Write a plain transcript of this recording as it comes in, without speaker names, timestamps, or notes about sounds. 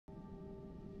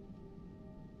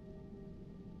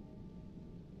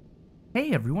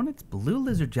Hey everyone, it's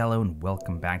BlueLizardJello and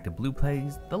welcome back to Blue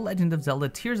Plays The Legend of Zelda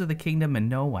Tears of the Kingdom, and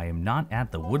no, I am not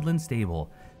at the Woodland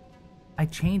Stable. I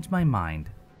changed my mind.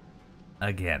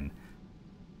 Again.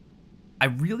 I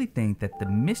really think that the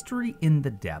mystery in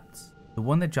the depths, the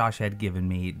one that Josh had given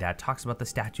me that talks about the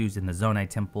statues in the Zonai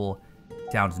Temple,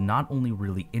 sounds not only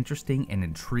really interesting and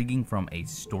intriguing from a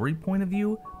story point of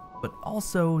view, but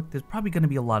also there's probably going to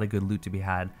be a lot of good loot to be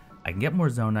had. I can get more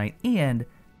Zonai, and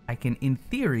I can, in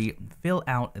theory, fill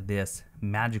out this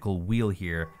magical wheel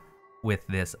here with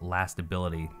this last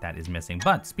ability that is missing.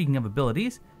 But speaking of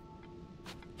abilities,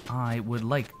 I would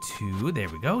like to, there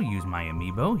we go, use my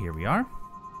amiibo. Here we are.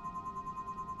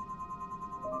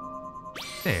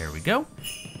 There we go.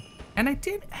 And I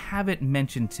did have it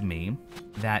mentioned to me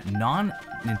that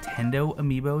non-Nintendo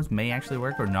amiibos may actually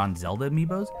work, or non-Zelda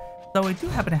amiibos. So I do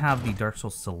happen to have the Dark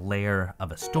Souls Slayer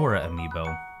of Astora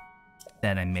amiibo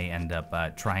that I may end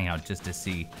up trying out just to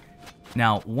see.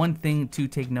 Now, one thing to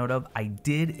take note of, I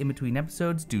did in between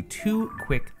episodes do two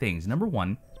quick things. Number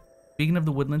one, speaking of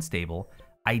the Woodland Stable,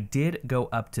 I did go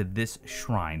up to this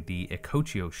shrine, the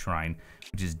Ikochio Shrine,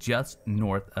 which is just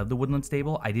north of the Woodland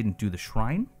Stable. I didn't do the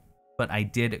shrine, but I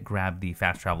did grab the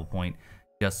fast travel point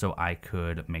just so I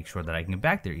could make sure that I can get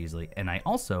back there easily. And I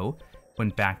also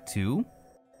went back to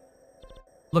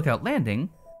Lookout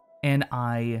Landing, and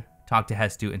I talked to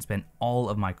Hestu and spent all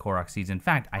of my Korok seeds. In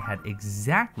fact, I had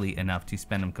exactly enough to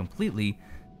spend them completely,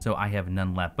 so I have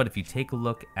none left. But if you take a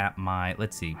look at my,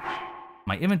 let's see,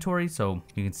 my inventory, so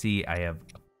you can see I have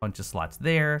a bunch of slots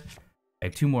there. I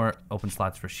have 2 more open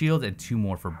slots for shields and 2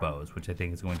 more for bows, which I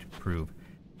think is going to prove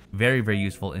very, very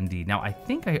useful indeed. Now, I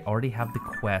think I already have the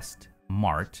quest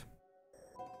marked,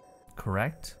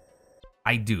 correct?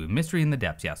 I do, Mystery in the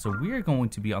Depths, yeah. So we are going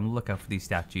to be on the lookout for these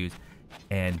statues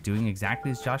and doing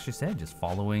exactly as Josh just said, just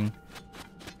following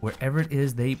wherever it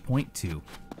is they point to.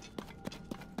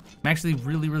 I'm actually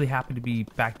really, really happy to be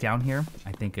back down here.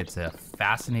 I think it's a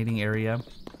fascinating area.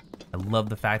 I love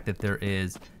the fact that there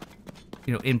is,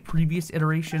 you know, in previous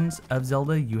iterations of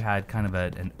Zelda, you had kind of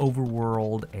an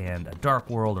overworld and a dark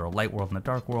world, or a light world and a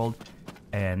dark world.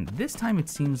 And this time it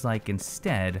seems like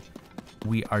instead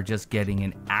we are just getting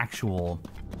an actual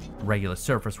regular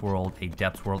surface world, a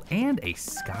depths world, and a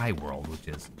sky world, which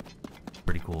is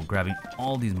pretty cool. Grabbing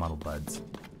all these muddle buds.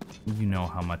 You know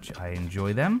how much I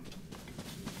enjoy them.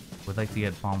 Would like to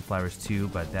get palm flowers too,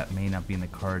 but that may not be in the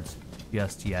cards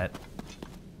just yet.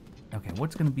 Okay,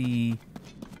 what's gonna be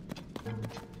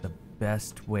the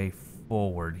best way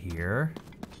forward here?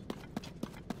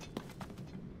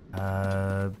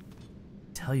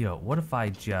 Tell you what if I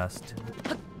just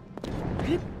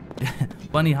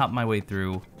bunny hop my way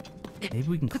through. Maybe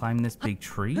we can climb this big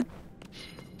tree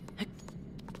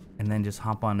and then just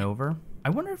hop on over. I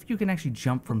wonder if you can actually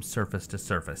jump from surface to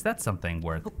surface. That's something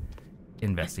worth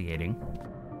investigating.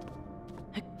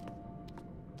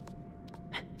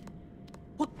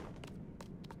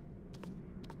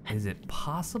 Is it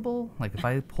possible? Like if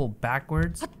I pull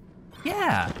backwards?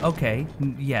 Yeah, okay,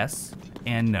 yes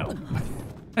and no.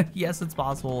 Yes, it's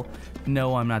possible.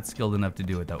 No, I'm not skilled enough to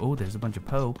do it though. Oh, there's a bunch of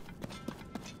Poe.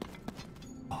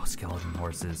 Oh, skeleton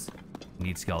horses.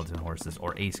 Need skeleton horses,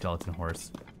 or a skeleton horse.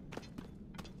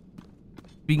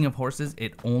 Speaking of horses,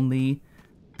 it only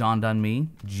dawned on me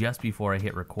just before I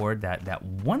hit record that that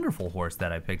wonderful horse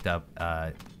that I picked up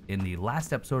in the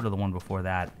last episode or the one before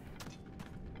that,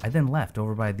 I then left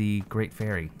over by the Great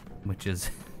Fairy, which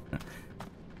is a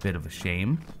bit of a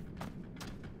shame.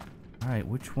 All right,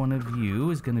 which one of you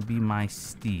is going to be my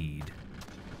steed?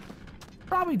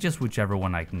 Probably just whichever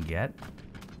one I can get.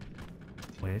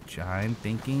 Which I'm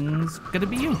thinking is going to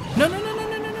be you. No, no, no, no,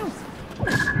 no, no,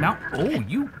 no. Now, oh,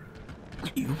 you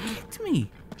kicked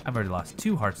me. I've already lost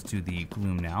 2 hearts to the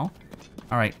gloom now.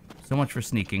 All right, so much for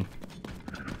sneaking.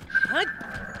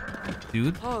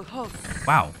 Soothe.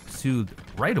 Wow, soothed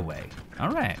right away. All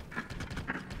right.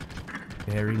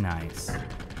 Very nice.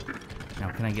 Now,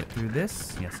 can I get through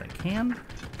this? Yes, I can.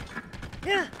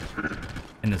 Yeah.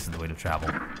 And this is the way to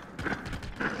travel.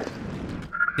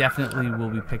 Definitely will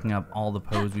be picking up all the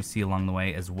Poes we see along the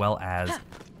way, as well as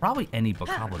probably any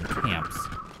Bokoblin camps,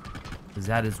 because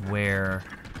that is where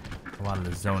a lot of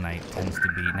the Zonite tends to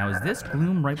be. Now, is this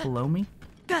gloom right below me?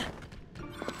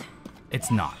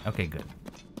 It's not. Okay, good.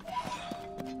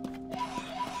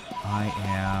 I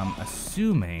am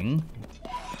assuming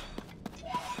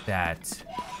that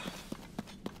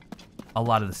a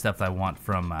lot of the stuff I want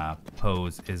from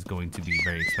Poes is going to be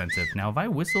very expensive. Now, if I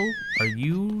whistle, are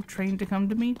you trained to come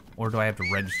to me? Or do I have to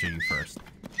register you first?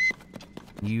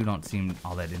 You don't seem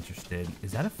all that interested.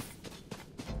 Is that a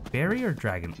fairy or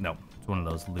dragon? No, it's one of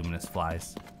those luminous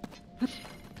flies.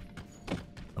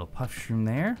 Little puff shroom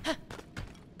there.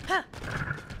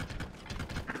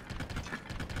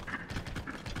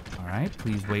 Alright,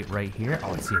 please wait right here.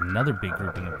 Oh, I see another big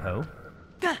grouping of Poe.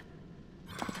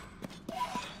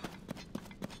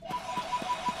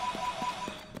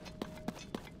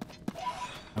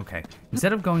 Okay,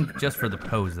 instead of going just for the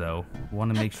pose though, we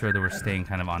want to make sure that we're staying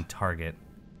kind of on target.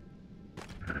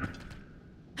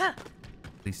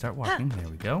 Please start walking, there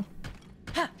we go.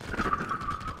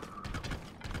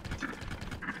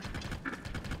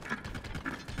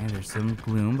 And there's some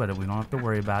gloom, but we don't have to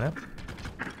worry about it.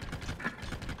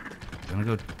 I'm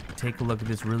gonna go take a look at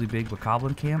this really big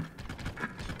bokoblin camp.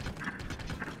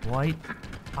 Quite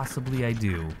possibly I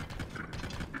do.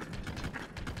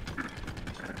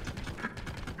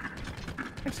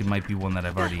 Actually might be one that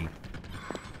I've already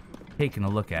taken a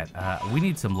look at. We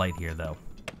need some light here though.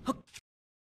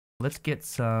 Let's get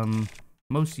some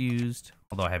most used,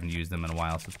 although I haven't used them in a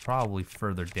while, so it's probably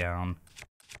further down.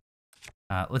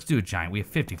 Let's do a giant. We have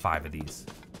 55 of these.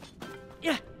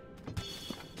 Yeah.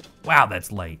 Wow,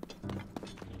 that's light.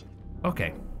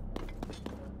 Okay.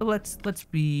 So let's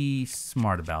be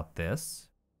smart about this.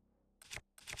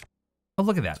 Oh,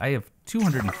 look at that. I have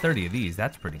 230 of these.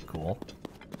 That's pretty cool.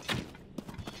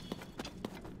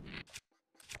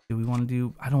 Do we want to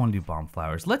do... I don't want to do bomb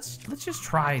flowers. Let's just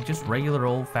try just regular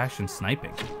old-fashioned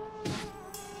sniping.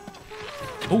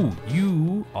 Oh,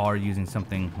 you are using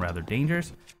something rather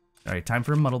dangerous. All right, time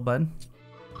for a muddle bud.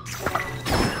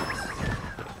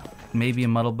 Maybe a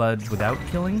muddle bud without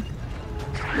killing.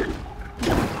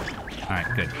 All right,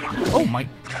 good. Oh my!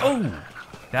 Oh,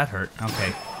 that hurt.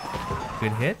 Okay,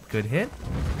 good hit. Good hit.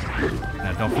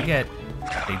 Now don't forget,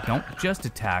 they don't just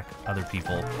attack other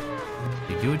people.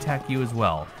 They do attack you as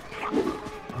well.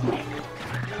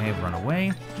 Okay, run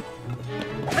away.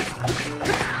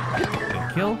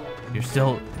 Good kill. You're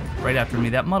still right after me.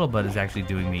 That muddle bud is actually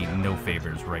doing me no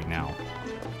favors right now.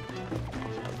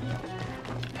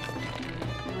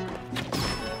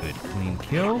 Good clean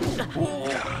kill.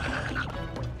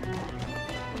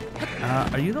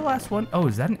 Are you the last one? Oh,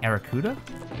 is that an Aracuda?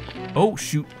 Oh,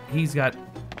 shoot. He's got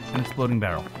an exploding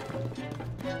barrel.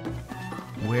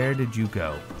 Where did you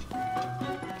go?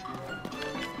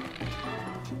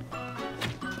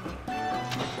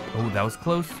 Oh, that was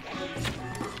close.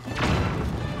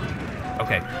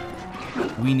 Okay.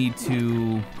 We need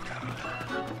to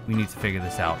figure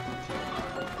this out.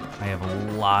 I have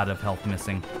a lot of health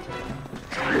missing.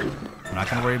 I'm not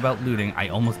gonna worry about looting. I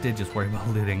almost did just worry about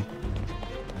looting.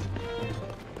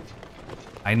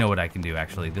 I know what I can do,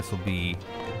 actually. This will be...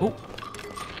 Oh!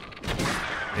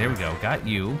 There we go. Got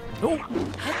you. Oh!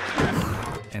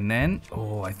 And then...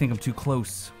 Oh, I think I'm too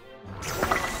close.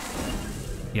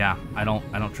 Yeah, I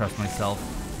don't trust myself.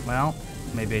 Well,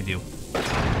 maybe I do.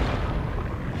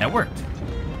 That worked.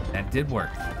 That did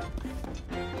work.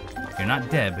 You're not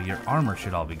dead, but your armor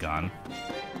should all be gone.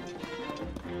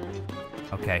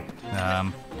 Okay.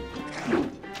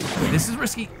 This is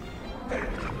risky.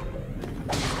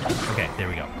 Okay, there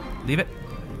we go. Leave it.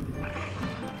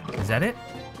 Is that it?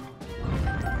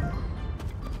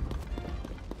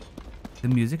 The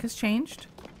music has changed.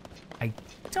 I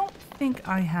don't think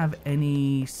I have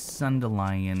any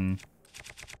Sundelion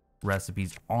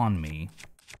recipes on me.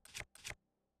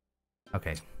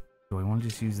 Okay, do I want to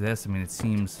just use this? I mean, it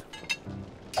seems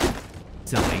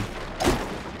silly.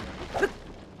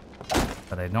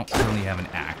 But I don't currently have an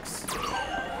axe.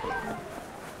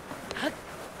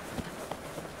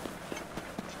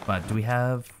 But do we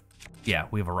have... Yeah,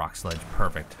 we have a rock sledge.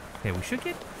 Perfect. Okay, we should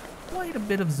get quite a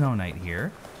bit of Zonite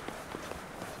here.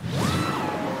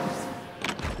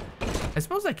 I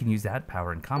suppose I can use that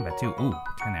power in combat too. Ooh,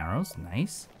 10 arrows.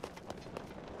 Nice.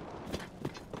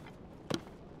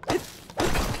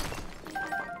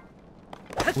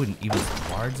 Wouldn't even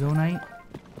large Zonite.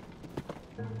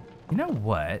 You know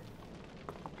what?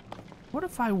 What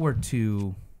if I were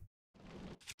to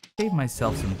save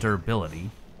myself some durability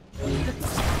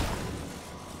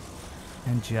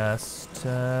and just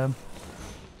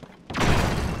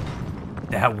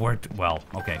that worked well.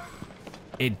 Okay,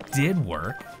 it did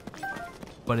work,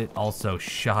 but it also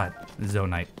shot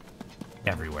Zonite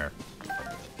everywhere.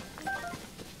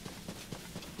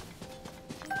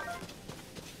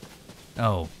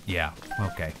 Oh, yeah.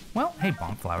 Okay. Well, hey,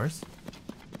 bomb flowers.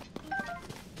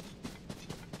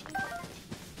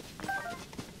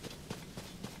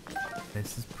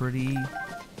 This is pretty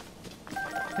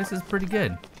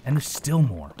good. And there's still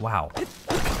more. Wow.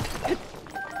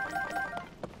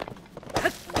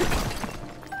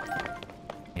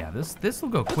 Yeah, this will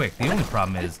go quick. The only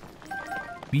problem is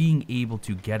being able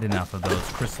to get enough of those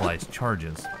crystallized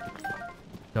charges.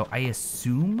 So I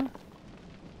assume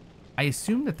I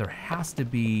assume that there has to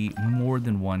be more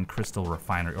than one crystal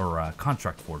refinery, or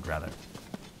construct forge, rather.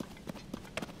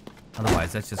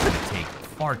 Otherwise, that's just going to take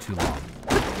far too long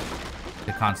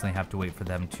to constantly have to wait for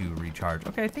them to recharge.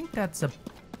 Okay, I think that's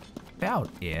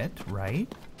about it,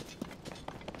 right?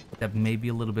 That may be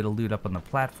a little bit of loot up on the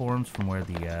platforms from where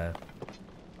the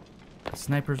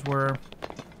snipers were.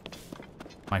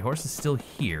 My horse is still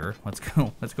here. Let's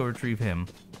go retrieve him.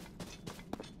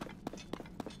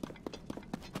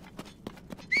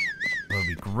 It would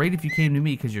be great if you came to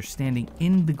me because you're standing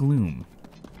in the gloom.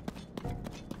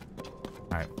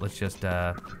 Alright, let's just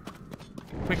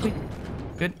quickly.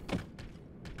 Good.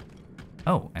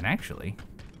 Oh, and actually,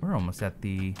 we're almost at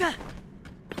the...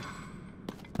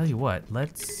 Tell you what,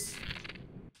 let's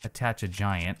attach a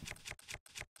giant.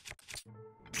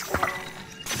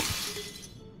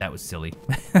 That was silly.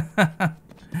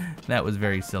 That was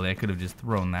very silly. I could have just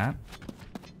thrown that.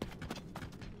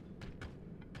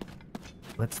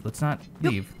 Let's not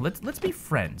leave. Let's be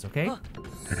friends, okay?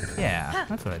 Yeah,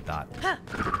 that's what I thought.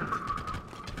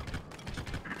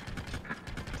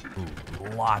 Ooh,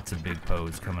 lots of big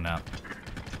pose coming up.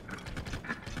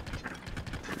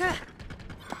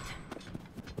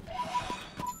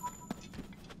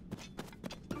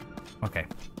 Okay.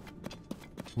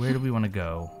 Where do we want to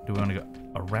go? Do we want to go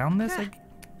around this?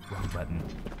 Wrong button.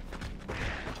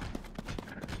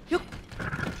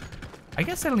 I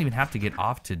guess I don't even have to get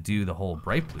off to do the whole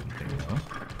bright bloom thing, though.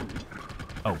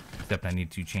 Oh, except I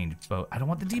need to change bow. I don't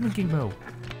want the Demon King bow.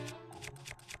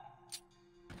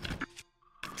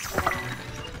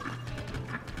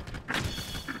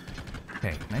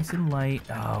 Okay, nice and light.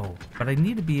 Oh, but I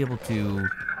need to be able to...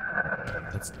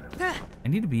 I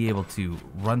need to be able to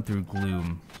run through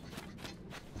gloom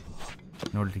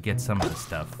in order to get some of the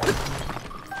stuff.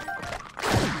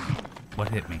 What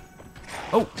hit me?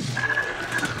 Oh!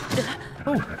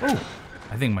 Oh!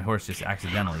 I think my horse just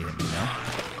accidentally hit me, no?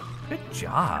 Good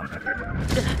job.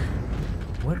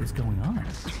 What is going on?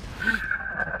 Is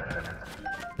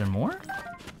there more?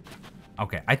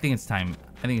 Okay, I think it's time.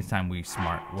 I think it's time we're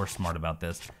smart about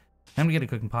this. I'm gonna get a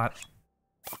cooking pot.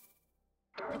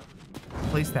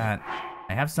 Place that.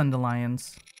 I have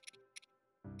Sundelions.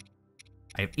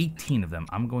 I have 18 of them.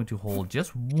 I'm going to hold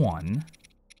just one.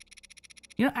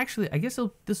 You know, actually, I guess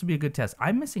this will be a good test.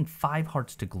 I'm missing 5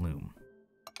 hearts to gloom.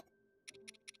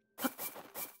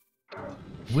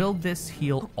 Will this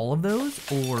heal all of those,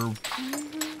 or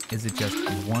is it just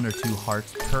 1 or 2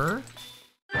 hearts per?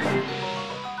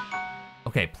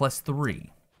 Okay, +3.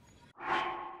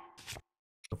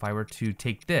 If I were to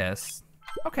take this,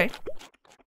 okay.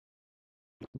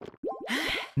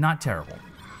 Not terrible.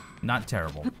 Not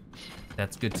terrible.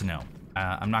 That's good to know.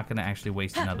 I'm not gonna actually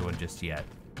waste another one just yet.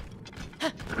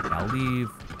 I'll leave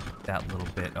that little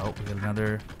bit. Oh, we got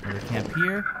another camp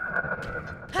here.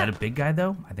 Is that a big guy,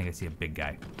 though? I think I see a big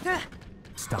guy.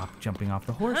 Stop jumping off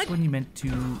the horse when you meant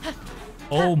to...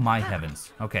 Oh, my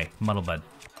heavens. Okay, Muddlebud.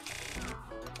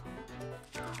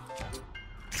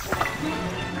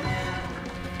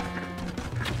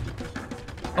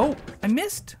 Oh, I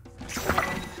missed.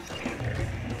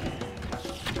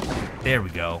 There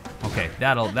we go. Okay,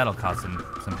 that'll cause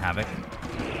some havoc.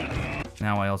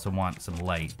 Now I also want some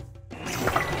light.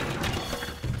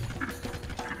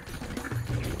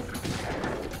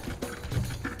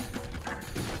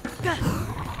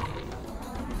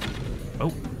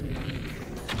 Oh.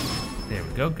 There we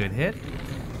go, good hit.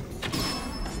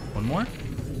 One more.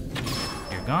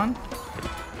 You're gone.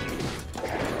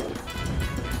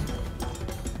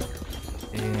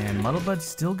 And Muddlebud's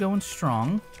still going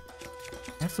strong.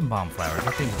 I have some bomb flowers.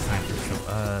 I think it's time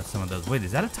for some of those. Wait,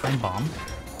 is that a time bomb?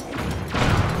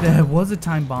 That was a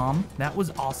time bomb. That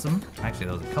was awesome. Actually,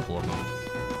 that was a couple of them.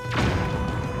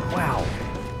 Wow.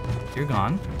 You're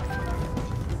gone.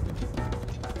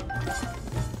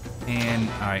 And,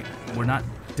 alright, we're not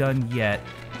done yet.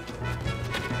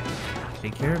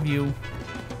 Take care of you.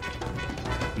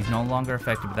 He's no longer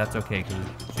affected, but that's okay, because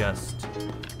it's just...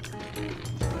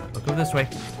 Look over this way.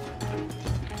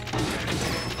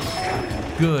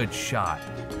 Good shot.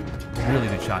 Really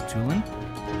good shot, Tulin.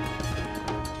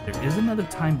 There is another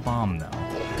time bomb, though.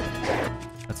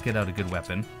 Let's get out a good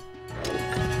weapon.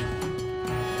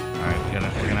 Alright, we're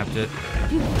gonna have to...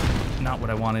 Not what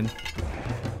I wanted.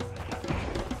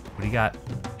 What do you got?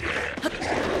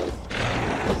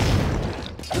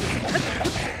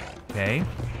 Okay.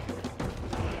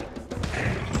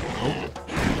 Oh.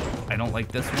 I don't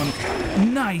like this one.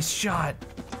 Nice shot!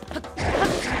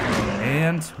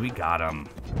 And we got him.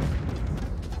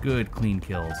 Good, clean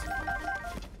kills.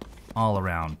 All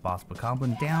around. Boss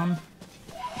Bokoblin down.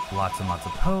 Lots and lots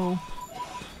of Poe.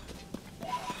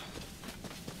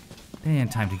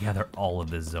 And time to gather all of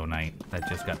this zonite that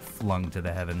just got flung to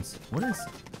the heavens. What is...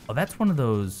 Oh, that's one of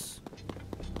those...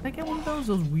 Did I get one of those?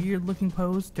 Those weird looking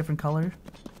Poes? Different color?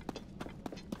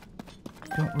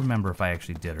 Don't remember if I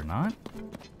actually did or not.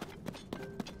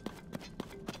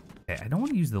 Okay, I don't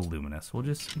want to use the luminous. We'll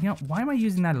just... You know, why am I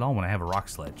using that at all when I have a rock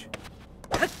sledge?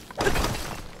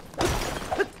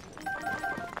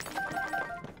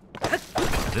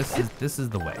 This is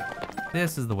the way.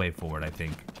 This is the way forward, I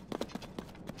think.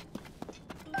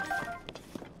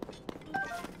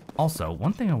 Also,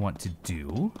 one thing I want to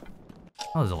do...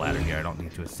 Oh, there's a ladder here. I don't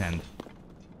need to ascend.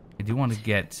 I do want to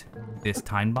get this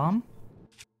time bomb.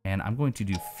 And I'm going to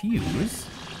do fuse.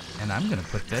 And I'm going to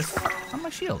put this on my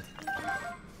shield.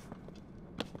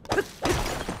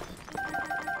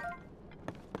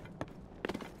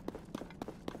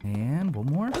 And one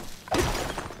more.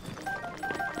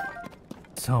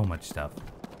 So much stuff.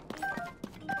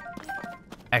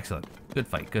 Excellent. Good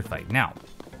fight, good fight. Now,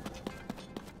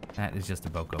 that is just a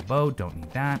Boko bow. Don't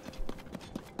need that.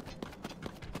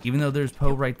 Even though there's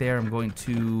Poe right there, I'm going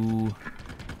to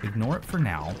ignore it for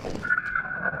now.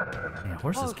 Yeah,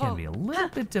 horses can be a little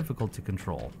bit difficult to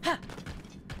control.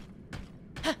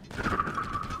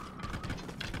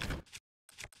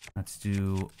 Let's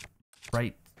do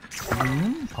bright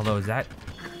bloom. Although, is that...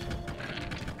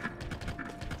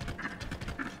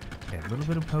 Okay, a little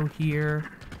bit of Poe here.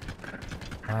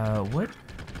 What?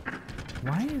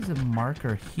 Why is a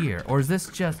marker here? Or is this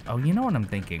just... Oh, you know what I'm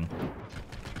thinking?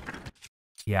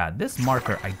 Yeah, this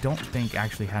marker I don't think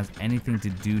actually has anything to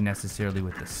do necessarily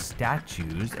with the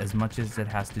statues as much as it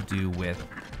has to do with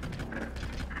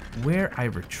where I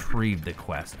retrieved the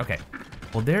quest. Okay,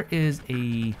 well there is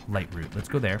a light route. Let's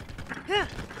go there.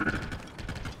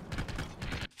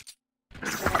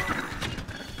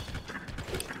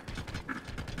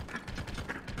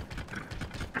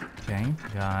 Okay,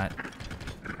 got...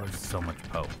 Oh, there's so much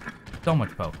Poe. So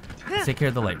much Poe. Let's take care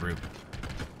of the light route.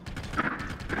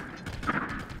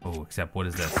 Oh, except what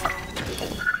is this?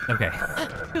 Okay,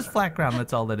 just flat ground,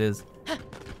 that's all that is.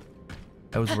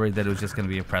 I was worried that it was just going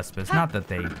to be a precipice. Not that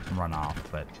they run off,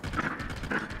 but...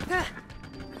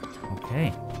 Okay,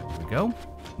 here we go.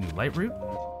 New light route.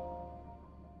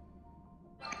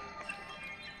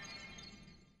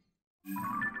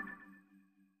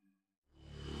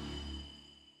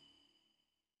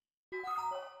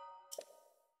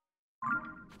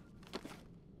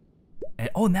 And,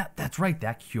 oh, and that's right,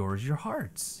 that cures your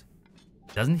hearts.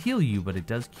 It doesn't heal you, but it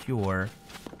does cure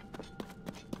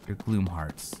your gloom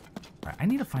hearts. All right, I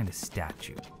need to find a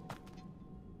statue.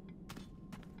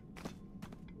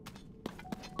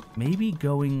 Maybe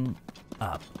going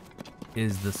up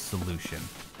is the solution.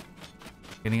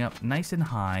 Getting up nice and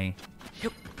high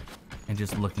and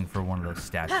just looking for one of those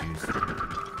statues.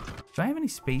 Do I have any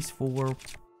space for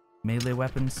melee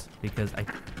weapons? Because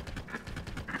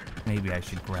maybe I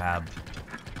should grab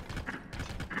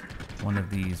one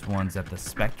of these ones that the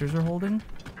specters are holding.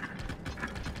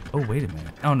 Oh, wait a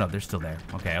minute. Oh, no, they're still there.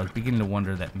 Okay, I was beginning to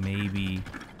wonder that maybe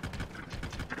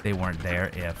they weren't there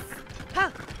if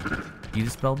you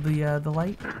dispelled the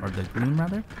light, or the gloom,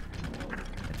 rather.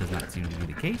 That does not seem to be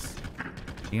the case.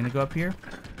 You gonna go up here?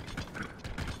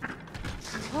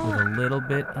 With a little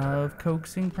bit of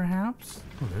coaxing, perhaps?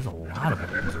 Oh, there's a lot of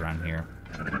weapons around here.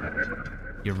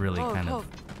 You're really kind of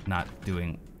not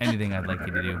doing anything I'd like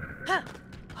you to do.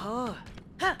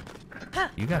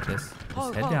 You got this.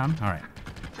 Just head down. All right.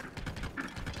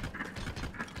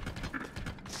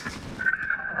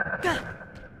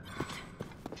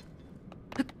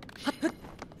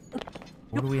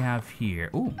 What do we have here?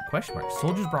 Ooh, question mark.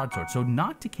 Soldier's broadsword. So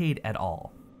not decayed at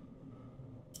all.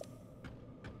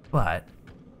 But,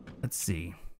 let's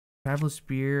see. Traveler's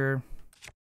spear.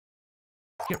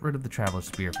 Let's get rid of the Traveler's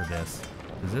spear for this,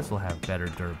 because this will have better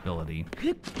durability.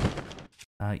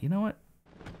 You know what?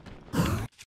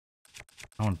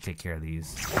 I want to take care of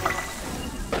these.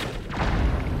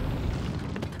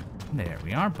 There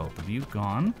we are, both of you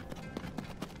gone.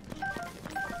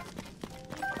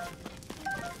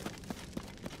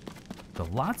 So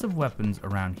lots of weapons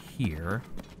around here.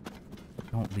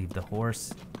 Don't leave the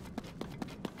horse.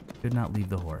 Should not leave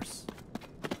the horse.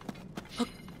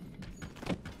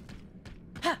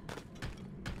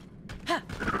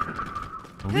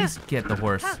 At least get the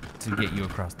horse to get you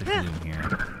across the gloom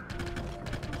here.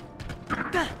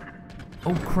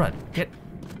 Oh, crud. Get...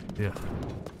 Ugh.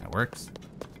 That works.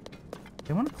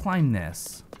 I want to climb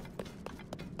this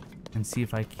and see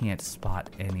if I can't spot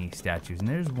any statues. And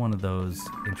there's one of those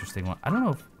interesting ones. I don't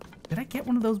know if... Did I get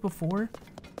one of those before?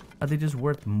 Are they just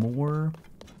worth more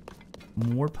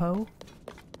Poe?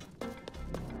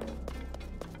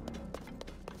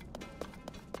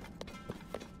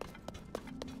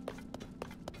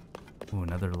 Ooh,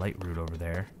 another light route over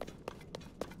there.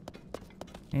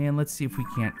 And let's see if we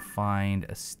can't find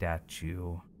a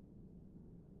statue.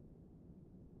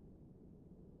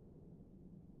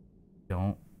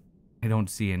 I don't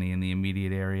see any in the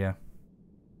immediate area.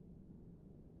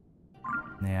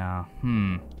 Yeah,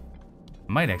 I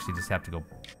might actually just have to go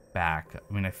back.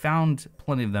 I mean, I found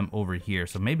plenty of them over here,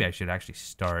 so maybe I should actually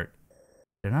start.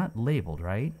 They're not labeled,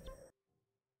 right?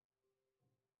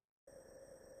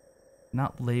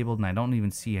 Not labeled, and I don't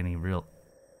even see any real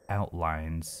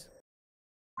outlines.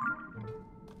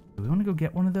 Do we want to go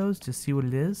get one of those to see what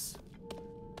it is?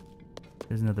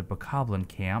 There's another bokoblin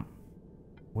camp.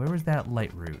 Where was that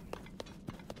light route?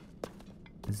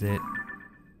 Is it...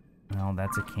 No,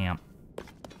 that's a camp.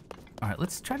 Alright,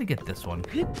 let's try to get this one.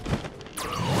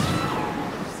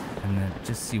 And then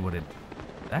just see what it...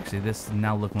 Actually, this is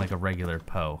now looking like a regular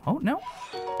Poe. Oh, no.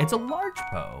 It's a large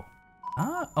Poe.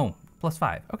 Oh,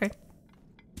 +5. Okay.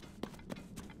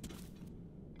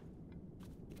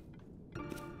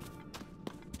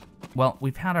 Well,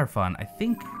 we've had our fun. I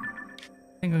think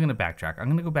I'm going to backtrack. I'm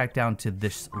going to go back down to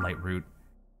this light route.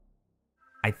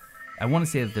 I want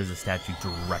to say that there's a statue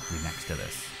directly next to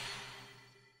this.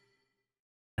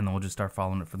 And then we'll just start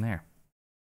following it from there.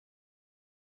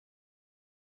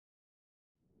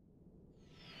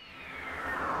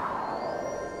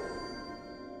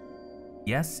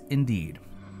 Yes, indeed.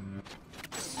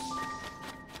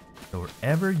 So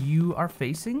wherever you are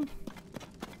facing...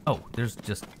 Oh, there's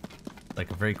just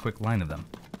like a very quick line of them.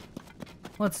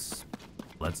 Let's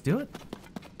do it.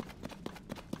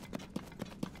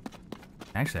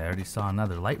 Actually, I already saw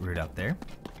another light route out there.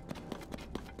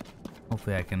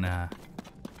 Hopefully I can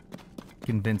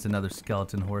convince another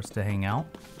skeleton horse to hang out.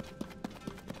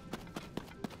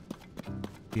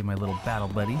 Be my little battle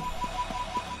buddy.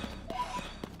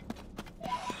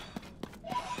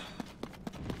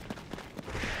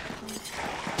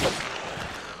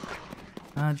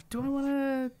 Do I want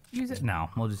to use it? No,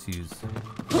 we'll just use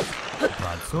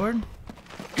broadsword.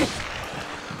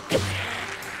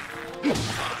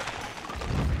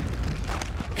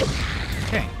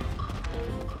 Okay.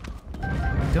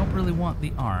 I don't really want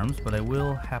the arms, but I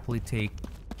will happily take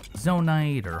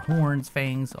Zonite or horns,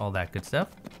 fangs, all that good stuff.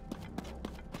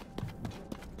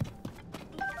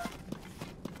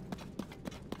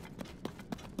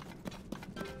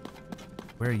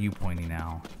 Where are you pointing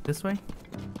now? This way?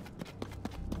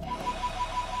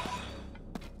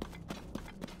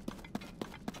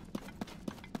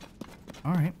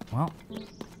 Alright, well,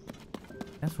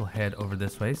 guess we'll head over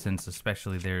this way, since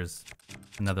especially there's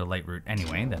another light route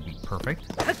anyway. That'd be perfect.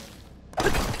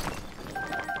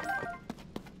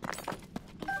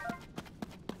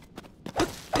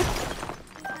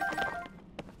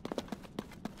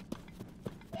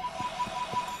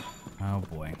 Oh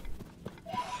boy.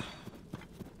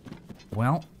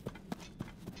 Well,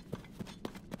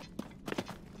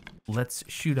 let's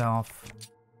shoot off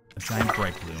a giant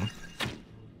bright bloom.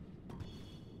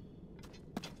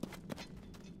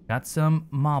 Got some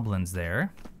moblins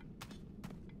there.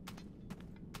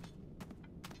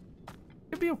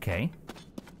 Could be okay.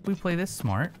 We play this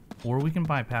smart, or we can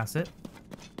bypass it.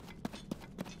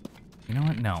 You know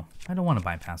what? No, I don't want to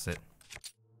bypass it.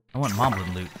 I want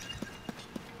moblin loot.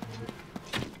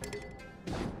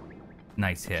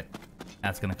 Nice hit.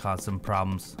 That's gonna cause some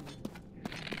problems.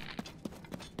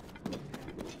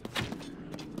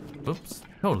 Oops,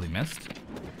 totally missed.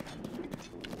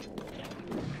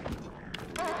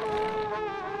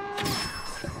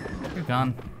 You're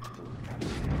gone.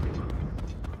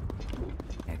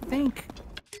 I think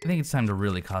it's time to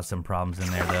really cause some problems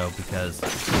in there though, because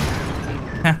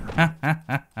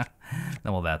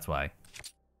well, that's why.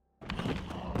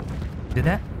 Did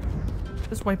that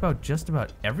just wipe out just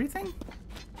about everything?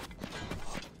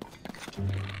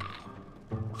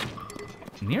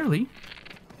 Nearly.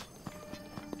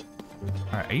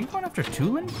 Alright, are you going after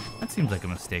Tulin? That seems like a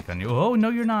mistake on you. Oh, no,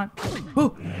 you're not.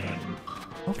 Oh!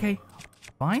 Okay,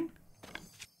 fine.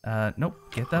 Nope,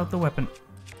 get out the weapon.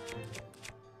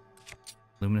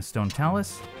 Luminous Stone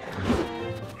Talus.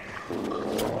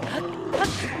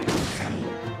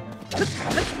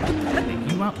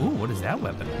 Take you out. Ooh, what is that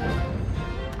weapon?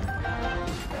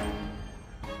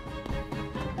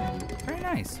 Very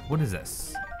nice. What is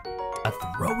this? A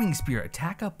throwing spear,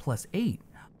 attack up +8.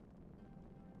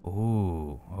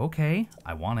 Ooh, okay.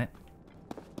 I want it.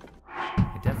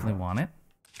 I definitely want it.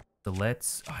 So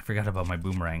let's... Oh, I forgot about my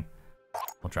boomerang.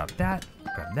 We'll drop that,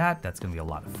 grab that. That's going to be a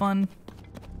lot of fun.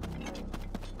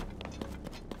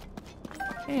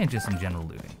 And just some general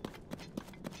looting.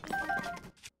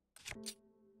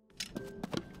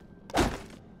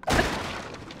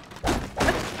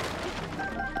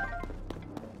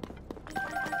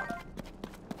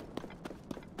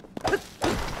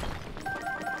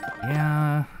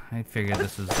 I figured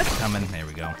this was coming. There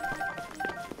we go.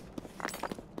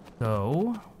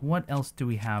 So, what else do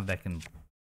we have that can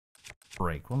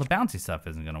break? Well, the bouncy stuff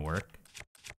isn't gonna work.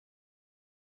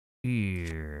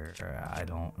 Here, I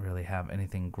don't really have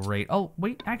anything great. Oh,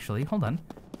 wait, actually, hold on.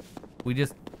 We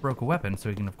just broke a weapon, so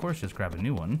we can, of course, just grab a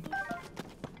new one.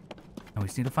 And we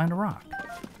just need to find a rock.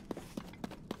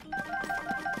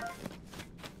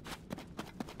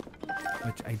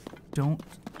 Which I don't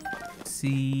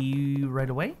see right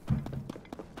away.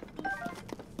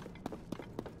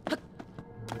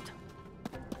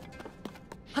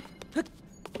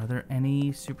 Are there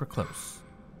any super close?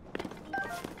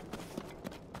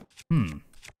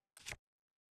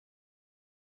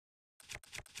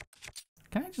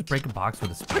 Can I just break a box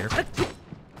with a spear?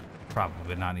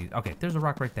 Probably not easy. Okay, there's a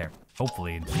rock right there.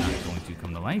 Hopefully it's not going to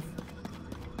come to life.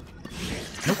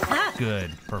 Nope.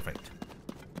 Good. Perfect.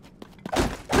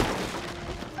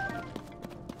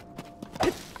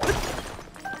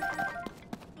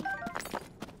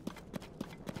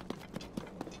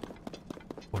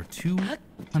 Or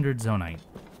 200 zonite.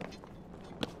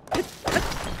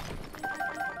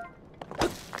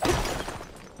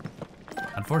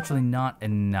 Unfortunately, not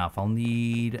enough. I'll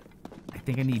need, I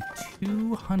think I need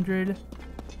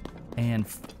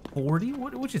 240,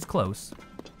 which is close.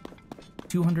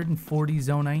 240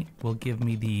 zonite will give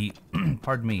me the,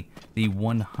 pardon me, the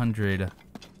 100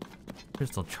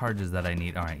 crystal charges that I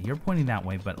need. All right, you're pointing that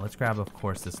way, but let's grab, of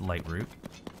course, this light root.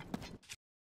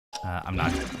 I'm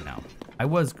not, no. I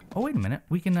was, oh, wait a minute.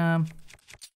 We can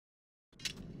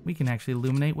actually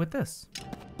illuminate with this.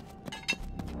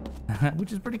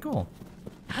 Which is pretty cool.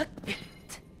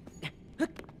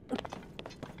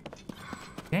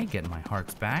 Okay, getting my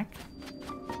hearts back.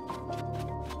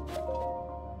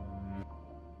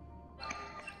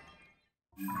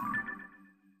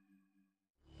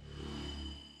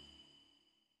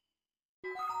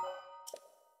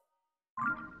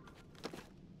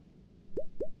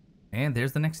 And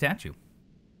there's the next statue.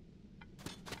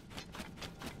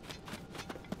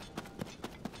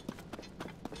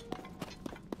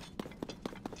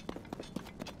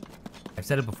 I've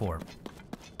said it before,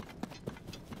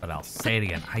 but I'll say it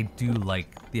again. I do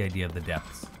like the idea of the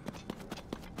depths.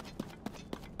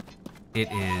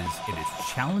 It is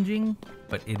challenging,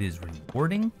 but it is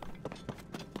rewarding.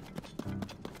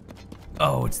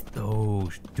 Oh,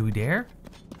 do we dare?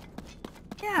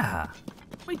 Yeah,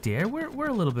 we dare. We're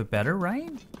a little bit better,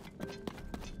 right?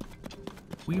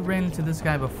 We ran into this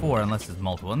guy before, unless there's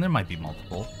multiple, and there might be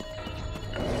multiple.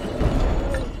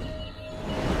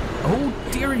 Oh,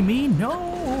 dearie me, no!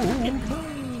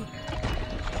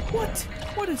 What?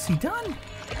 What has he done?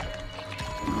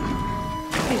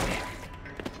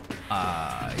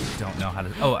 I don't know how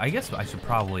to... Oh, I guess I should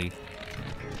probably...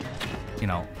 You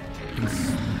know...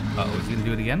 Uh-oh, is he gonna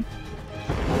do it again?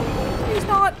 He's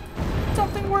not!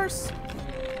 Something worse!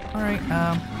 Alright,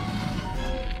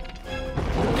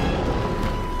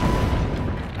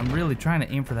 I'm really trying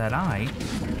to aim for that eye.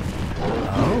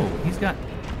 Oh, he's got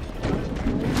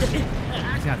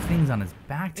things on his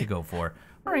back to go for.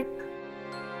 Alright.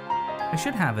 I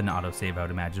should have an autosave, I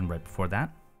would imagine, right before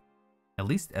that. At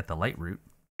least at the light route.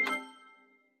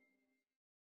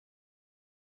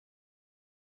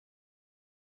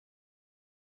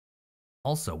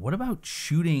 Also, what about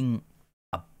shooting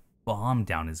a bomb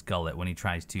down his gullet when he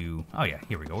tries to... Oh yeah,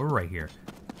 here we go, we're right here.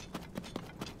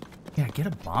 Yeah, get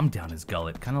a bomb down his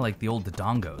gullet, kind of like the old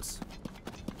Dodongos.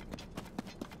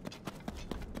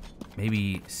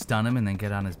 Maybe stun him and then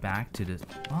get on his back to just...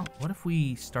 Well, what if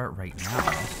we start right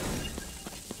now?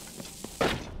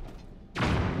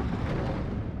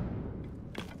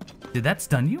 Did that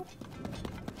stun you?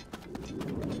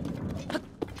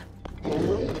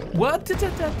 What?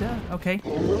 Okay.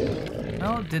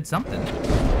 Well, it did something.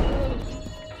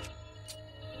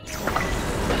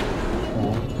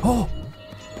 Oh!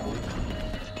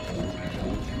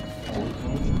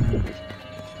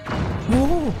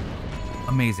 Whoa!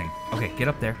 Amazing. Okay, get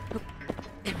up there.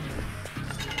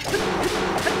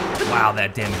 Wow,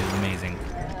 that damage is amazing.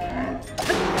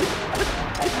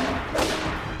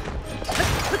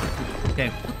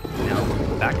 Okay, now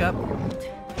back up.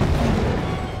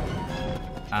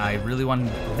 I really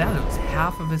want... That was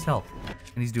half of his health.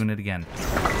 And he's doing it again.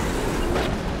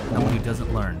 Someone who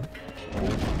doesn't learn.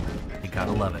 You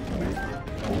gotta love it.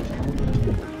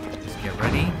 Just get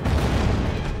ready.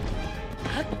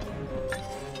 I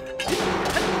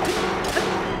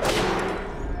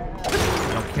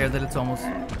don't care that it's almost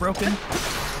broken.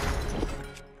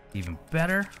 Even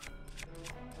better.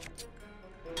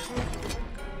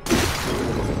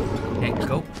 Okay,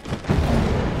 go.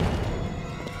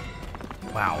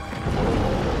 Wow.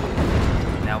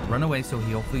 Now, run away so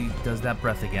he hopefully does that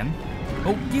breath again.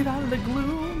 Oh, get out of the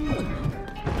gloom!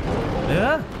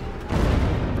 Yeah.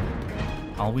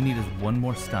 All we need is one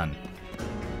more stun.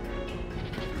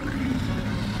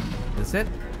 Is this it?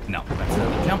 No, that's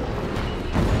another jump.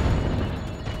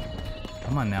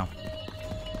 Come on now.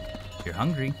 You're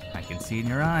hungry. I can see in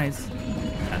your eyes.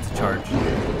 That's a charge.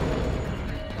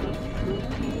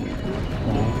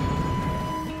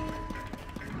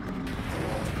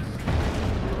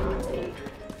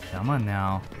 Come on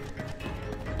now.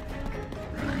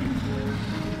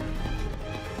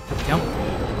 Jump.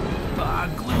 Ah,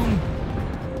 gloom.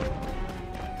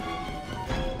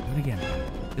 Do it again.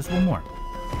 Just one more.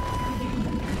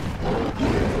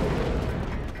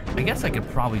 I guess I could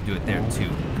probably do it there too,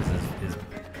 because his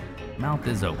mouth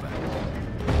is open.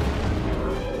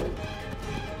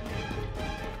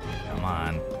 Come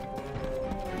on.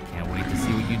 Can't wait to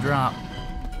see what you drop.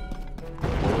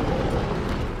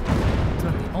 It's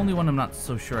not the only one I'm not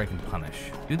so sure I can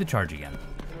punish. Do the charge again.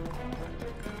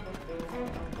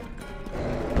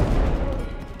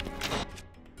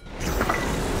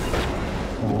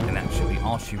 And that should be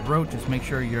all she wrote. Just make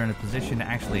sure you're in a position to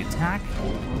actually attack.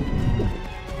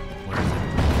 Where is it?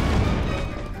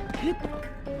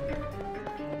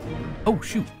 Oh,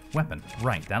 shoot. Weapon.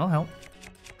 Right, that'll help.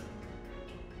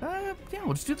 Yeah,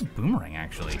 we'll just do the boomerang,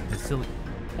 actually. The silly...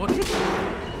 What? No!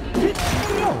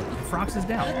 Frox is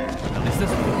down. At least this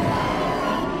one.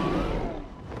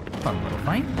 Fun little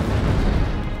fight.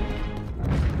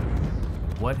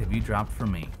 What have you dropped for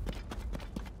me?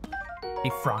 A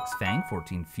Frox Fang,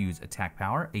 14 fuse attack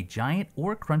power. A giant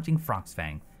or crunching Frox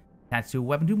Fang. Attached to a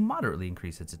weapon to moderately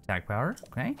increase its attack power.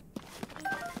 Okay.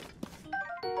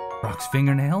 Frox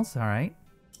fingernails. All right.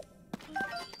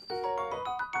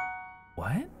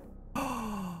 What?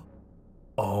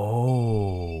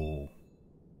 Oh.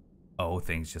 Oh,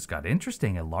 things just got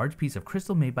interesting. A large piece of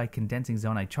crystal made by condensing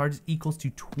zonite charges equals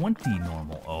to 20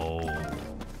 normal. Oh.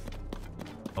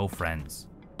 Oh, friends.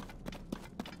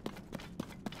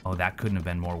 Oh, that couldn't have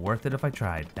been more worth it if I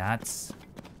tried. That's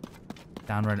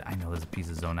downright. I know there's a piece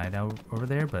of zonite out over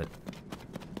there, but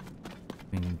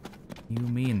between you,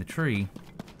 me, and the tree,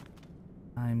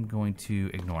 I'm going to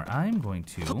ignore. I'm going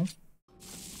to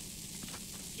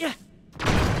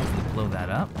blow that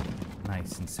up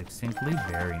nice and succinctly.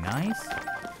 Very nice.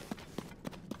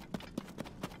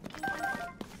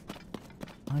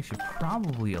 I should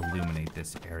probably illuminate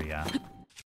this area.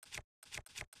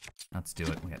 Let's do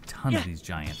it. We got tons of these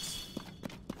giants.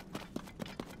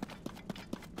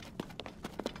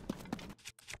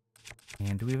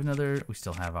 And do we have another? We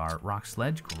still have our rock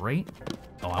sledge. Great.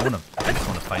 Oh, I just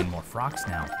want to find more frogs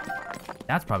now.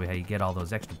 That's probably how you get all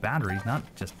those extra batteries,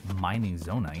 not just mining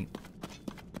zonite.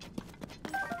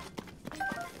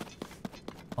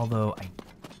 Although I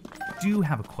do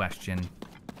have a question,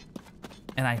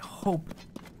 and I hope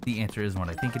the answer isn't what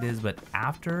I think it is, but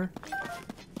after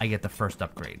I get the first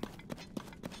upgrade,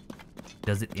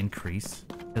 does it increase?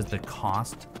 Does the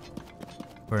cost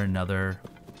for another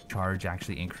charge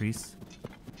actually increase?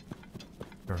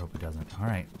 Sure hope it doesn't. All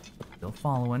right, still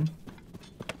following.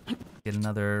 Get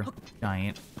another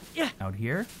giant out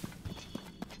here.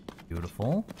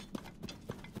 Beautiful.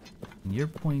 And you're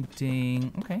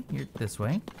pointing, okay, you're this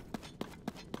way.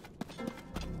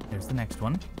 There's the next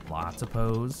one. Lots of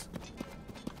pose.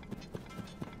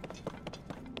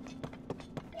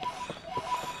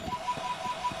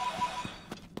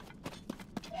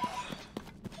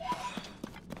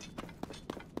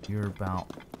 You're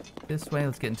about this way.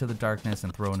 Let's get into the darkness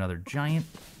and throw another giant.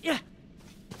 Yeah.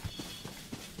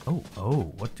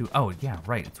 Oh, what do, oh yeah,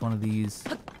 right. It's one of these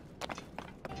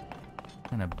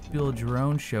kind of build your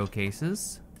own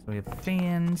showcases. So we have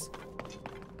fans.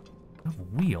 We have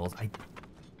wheels.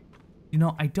 You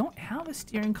know, I don't have a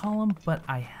steering column, but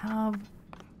I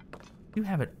do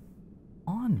have it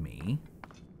on me.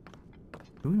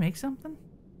 Do we make something? Do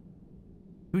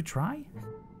we try?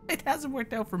 It hasn't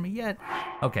worked out for me yet.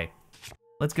 Okay,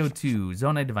 let's go to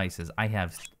zonite devices. I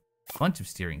have a bunch of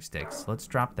steering sticks. Let's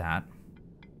drop that.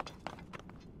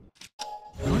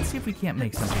 Now let's see if we can't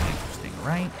make something interesting,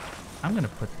 right? I'm gonna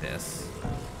put this. I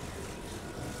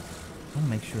wanna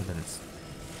make sure that it's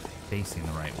facing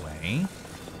the right way.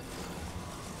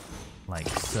 Like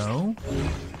so.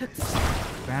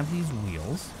 Grab these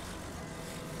wheels.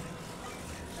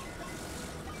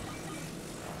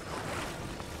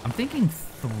 I'm thinking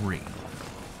 3.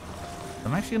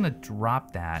 I'm actually gonna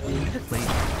drop that plate.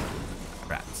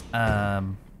 Rats.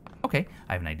 Okay,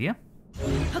 I have an idea.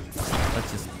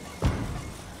 Let's just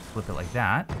flip it like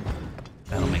that.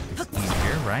 That'll make this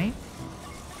easier, right?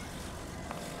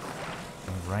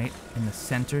 And right in the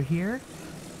center here.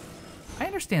 I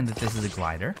understand that this is a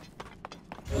glider,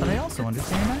 but I also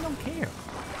understand I don't care.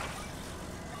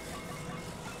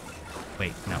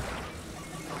 Wait, no.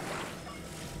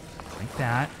 Like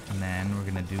that, and then we're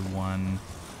gonna do one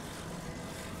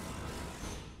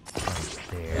right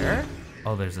there.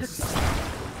 Oh, there's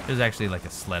actually like a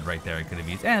sled right there I could have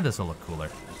used. And this will look cooler.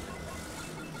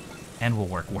 And will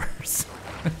work worse.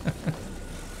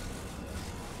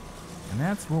 And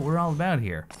that's what we're all about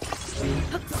here.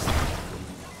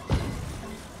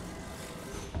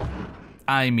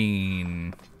 I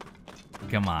mean,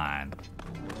 come on.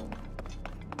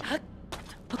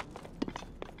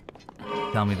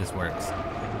 Tell me this works.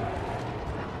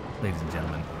 Ladies and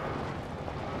gentlemen.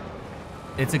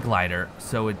 It's a glider,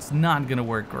 so it's not gonna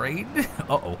work great.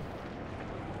 Uh-oh.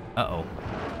 Uh-oh.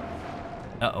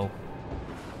 Uh-oh.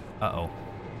 Uh-oh.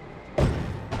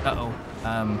 Uh-oh.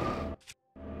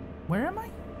 Where am I?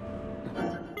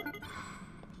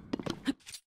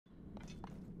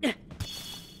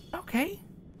 Okay.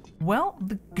 Well,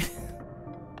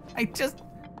 I just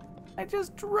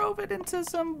drove it into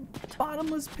some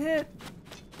bottomless pit.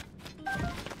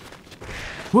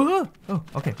 Whoa! Oh,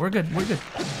 okay, we're good. We're good.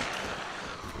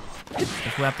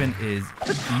 This weapon is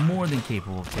more than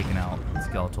capable of taking out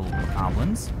skeletal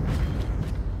goblins.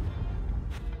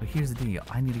 But here's the deal.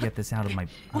 I need to get this out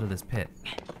of this pit.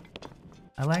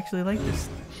 I actually like this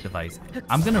device.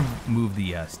 I'm gonna move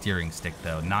the steering stick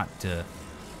though, not to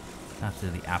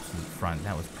the absolute front.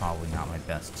 That was probably not my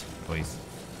best choice.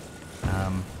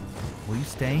 Will you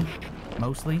stay?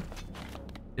 Mostly?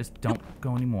 Just don't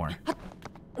go anymore.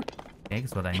 Okay,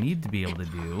 because what I need to be able to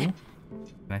do...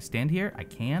 Can I stand here? I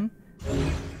can.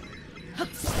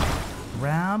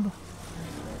 Grab.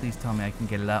 Please tell me I can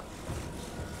get it up.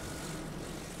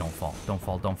 Don't fall. Don't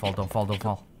fall. Don't fall. Don't fall. Don't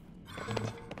fall.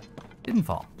 Didn't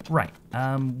fall. Right.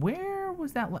 Where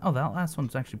was that? Oh, that last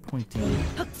one's actually pointing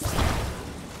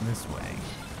this way.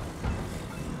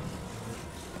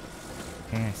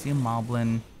 Okay, I see a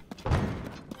moblin.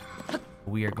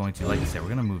 We are going to, like I said, we're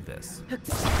going to move this.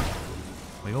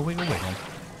 Wiggle, wiggle, wiggle.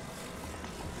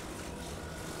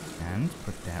 And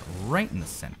put that right in the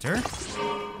center.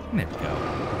 And there we go.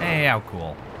 Hey, how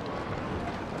cool.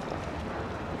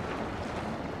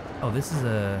 Oh, this is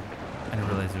a... I didn't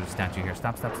realize there was a statue here.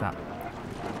 Stop, stop, stop.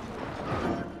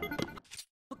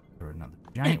 Or another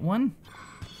giant one.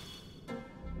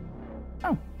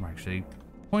 Oh, we're actually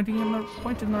pointing in the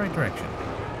right direction.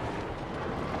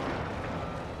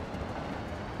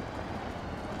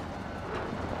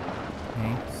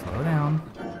 Okay, slow down.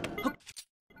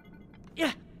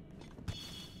 Yeah.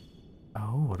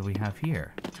 Oh, what do we have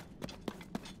here?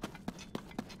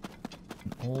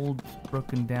 An old,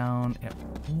 broken down...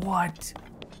 What?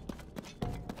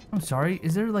 I'm sorry,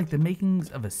 is there like the makings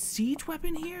of a siege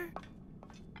weapon here?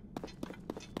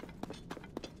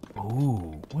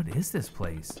 Ooh, what is this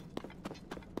place?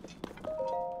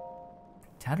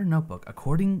 Tattered notebook.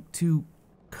 According to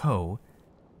Ko,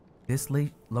 this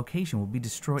location will be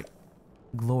destroyed.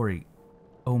 Glory,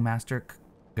 O Master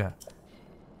K.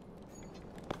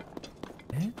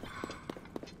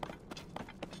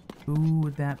 Who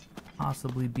would that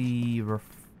possibly be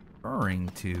referring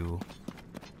to?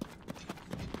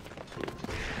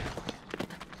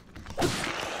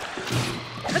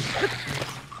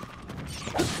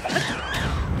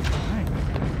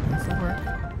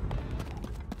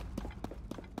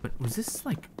 But was this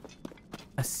like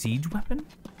a siege weapon?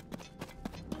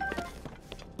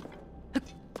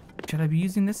 Should I be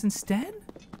using this instead?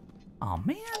 Oh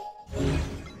man.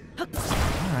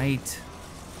 Alright.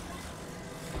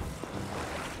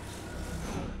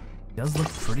 Does look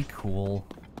pretty cool.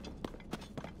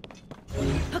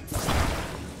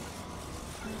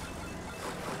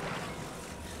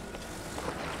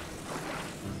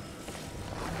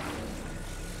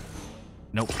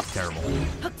 Nope, terrible.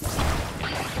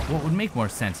 What would make more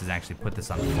sense is actually put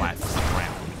this on flat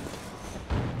ground.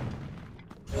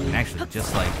 And actually,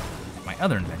 just like my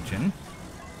other invention,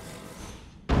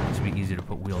 it should be easier to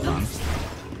put wheels on.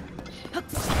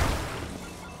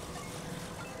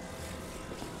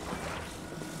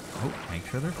 Oh, make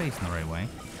sure they're facing the right way.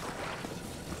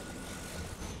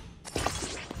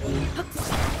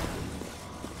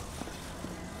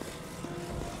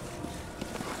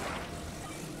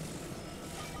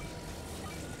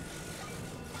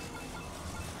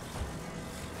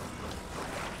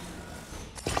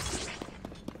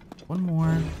 One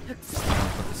more. Put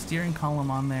the steering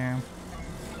column on there.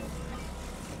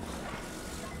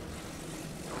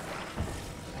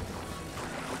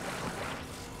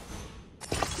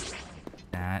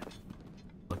 That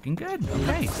looking good.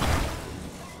 Okay.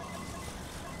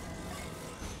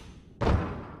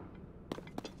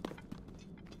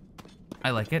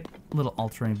 I like it. Little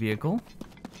all-terrain vehicle.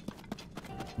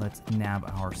 Let's nab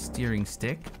our steering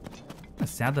stick.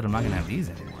 It's sad that I'm not gonna have these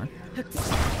anymore.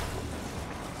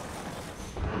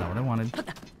 Not what I wanted,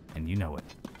 and you know it.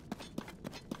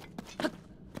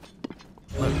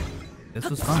 Look, this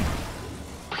was fun,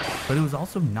 but it was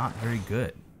also not very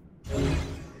good. Oh,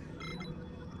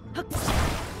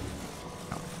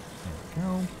 there we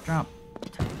go. Drop.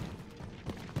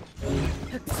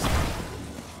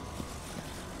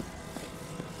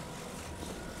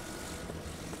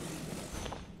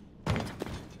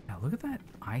 Now look at that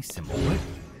eye symbol.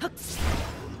 What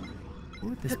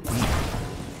would this be?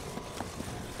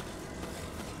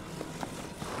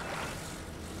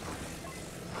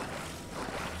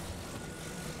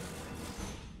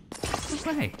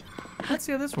 Hey, let's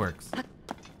see how this works.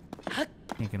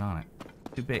 Can't get on it.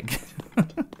 Too big.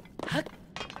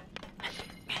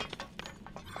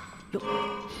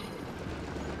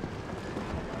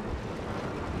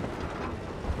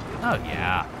 Oh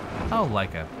yeah. Oh,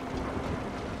 like a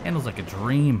handles like a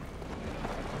dream.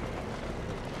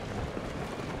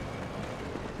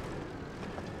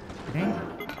 Okay.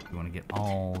 You want to get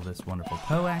all this wonderful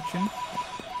tow action.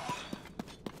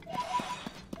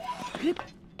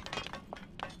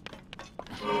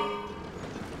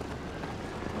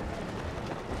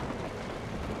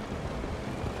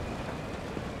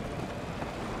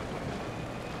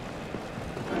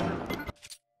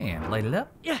 And light it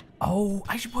up. Yeah. Oh,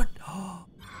 I should put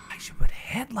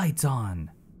headlights on.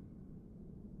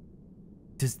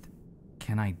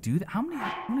 Can I do that? How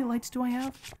many lights do I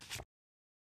have?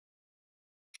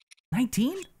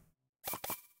 19?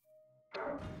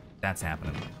 That's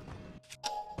happening.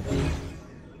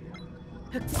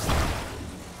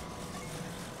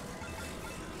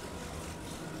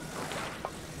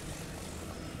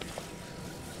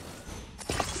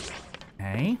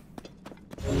 Okay.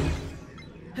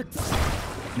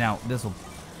 Now, this'll,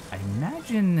 I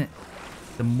imagine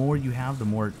the more you have, the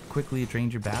more quickly it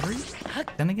drains your battery.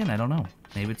 Then again, I don't know.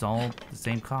 Maybe it's all the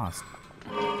same cost.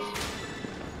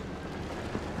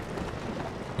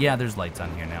 Yeah, there's lights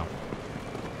on here now.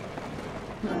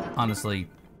 Honestly,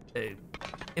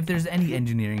 if there's any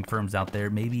engineering firms out there,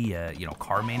 maybe, you know,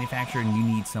 car manufacturer, and you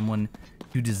need someone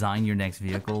to design your next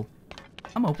vehicle,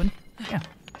 I'm open. Yeah,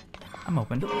 I'm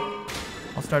open.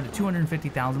 I'll start at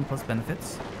 250,000 plus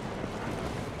benefits.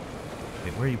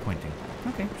 Wait, where are you pointing?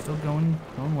 Okay, still going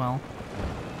well.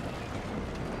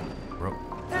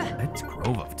 That's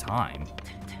Grove of Time.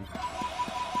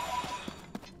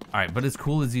 All right, but as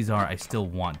cool as these are, I still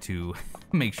want to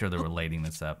make sure that we're lighting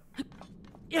this up.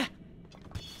 Yeah.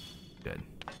 Good.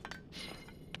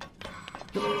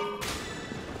 Wait,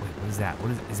 what is that?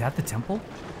 Is that the temple?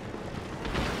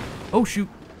 Oh shoot!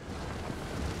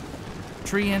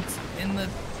 Tree ants in the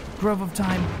Grove of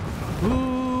Time.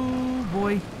 Ooh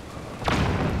boy!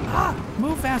 Ah!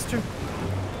 Move faster!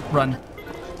 Run!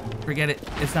 Forget it.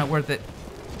 It's not worth it.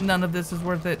 None of this is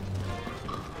worth it.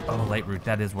 Oh, light route.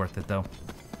 That is worth it though.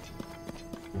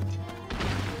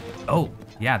 Oh,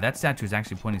 yeah, that statue is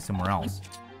actually pointing somewhere else.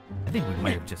 I think we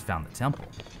might have just found the temple.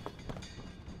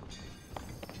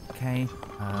 Okay,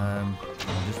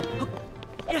 just...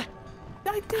 Yeah.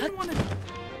 I didn't want to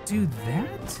do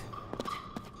that.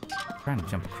 I'm trying to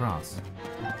jump across.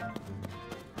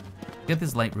 Get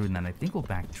this light route and then I think we'll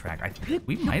backtrack.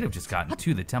 We might have just gotten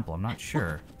to the temple, I'm not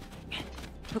sure.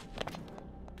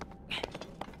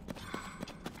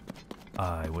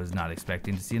 I was not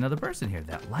expecting to see another person here.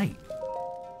 That light.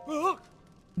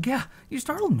 Yeah, you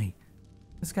startled me.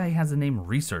 This guy has the name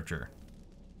Researcher.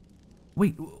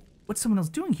 Wait, what's someone else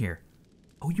doing here?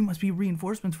 Oh, you must be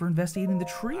reinforcements for investigating the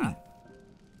tree.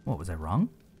 What, was I wrong?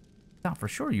 I thought for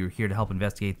sure you were here to help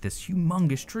investigate this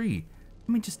humongous tree. Let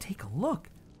me just take a look.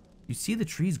 You see the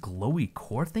tree's glowy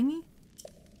core thingy?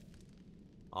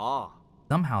 Ah.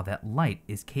 Somehow that light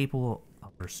is capable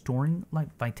of restoring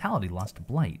vitality lost to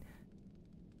blight.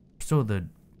 So the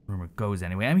rumor goes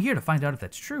anyway. I'm here to find out if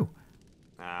that's true.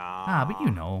 But you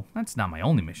know, that's not my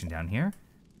only mission down here.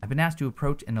 I've been asked to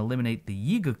approach and eliminate the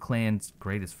Yiga clan's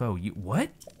greatest foe. What?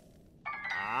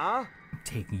 I'm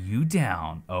taking you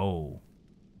down. Oh.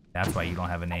 That's why you don't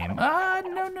have a name.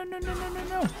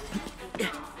 No.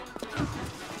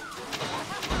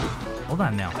 Hold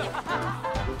on now.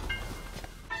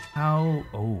 How?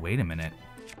 Oh, wait a minute.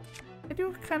 I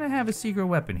do kind of have a secret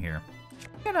weapon here.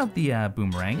 Get out the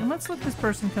boomerang and let's let this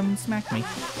person come and smack me.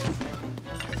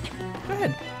 Go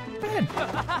ahead.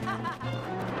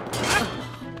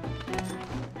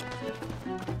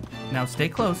 Now stay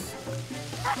close.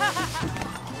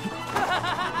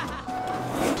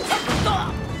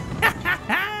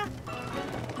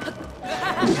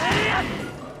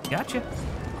 Gotcha.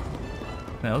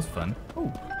 That was fun.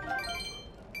 Oh,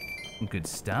 some good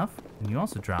stuff. And you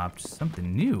also dropped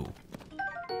something new.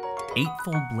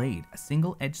 Eightfold Blade, a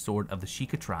single-edged sword of the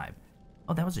Sheikah tribe.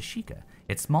 Oh, that was a Sheikah.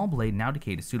 Its small blade, now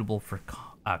decayed, is suitable for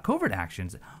covert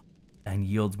actions and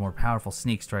yields more powerful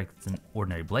sneak strikes than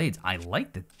ordinary blades. I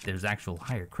like that there's actual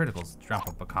higher criticals. Drop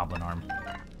up a Goblin arm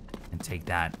and take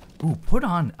that. Ooh, put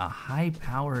on a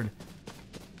high-powered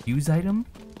fuse item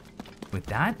with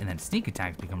that, and then sneak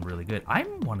attacks become really good. I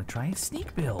want to try a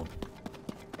sneak build.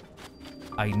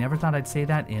 I never thought I'd say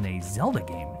that in a Zelda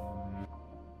game.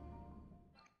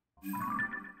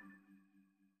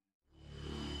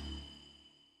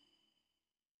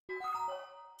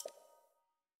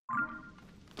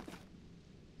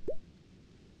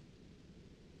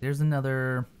 There's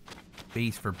another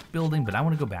base for building, but I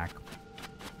want to go back.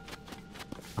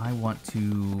 I want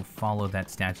to follow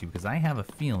that statue because I have a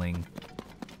feeling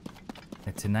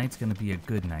that tonight's going to be a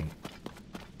good night.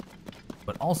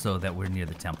 But also that we're near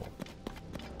the temple.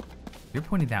 You're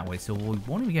pointing that way, so we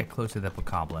won't even get close to that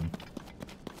bokoblin.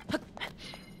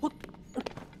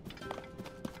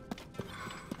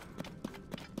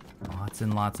 Lots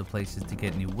and lots of places to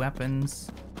get new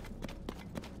weapons.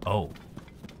 Oh,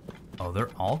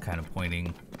 they're all kind of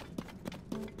pointing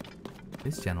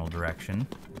this general direction.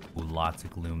 Ooh, lots of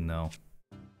gloom, though.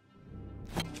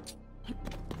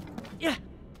 Yeah.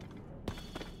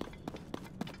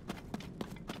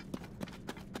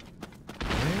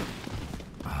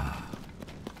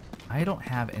 I don't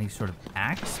have any sort of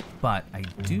axe, but I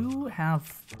do have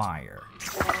fire.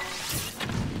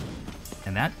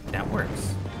 And that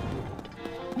works.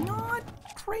 Not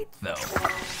great, though.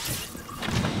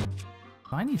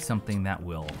 I need something that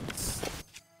will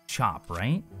chop,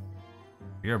 right?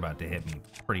 You're about to hit me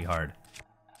pretty hard.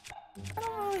 I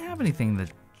don't really have anything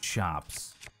that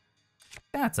chops.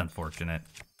 That's unfortunate.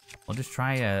 We'll just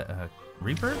try a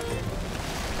Reaper.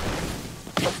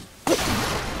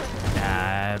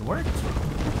 That worked.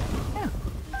 Yeah.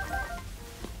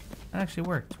 That actually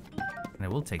worked. And I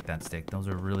will take that stick. Those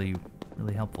are really,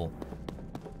 really helpful.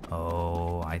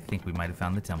 Oh, I think we might have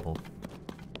found the temple.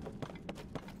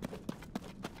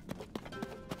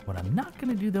 What I'm not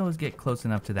going to do, though, is get close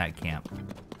enough to that camp.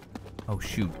 Oh,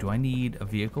 shoot. Do I need a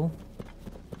vehicle?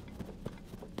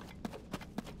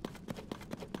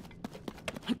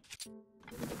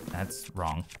 That's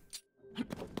wrong.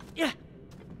 Yeah.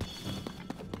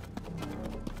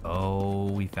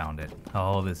 Oh, we found it.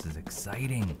 Oh, this is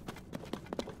exciting.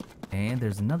 And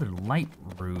there's another light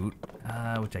route,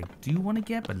 which I do want to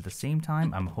get, but at the same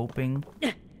time, I'm hoping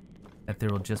that there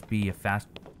will just be a fast...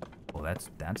 Oh, that's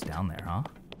down there, huh?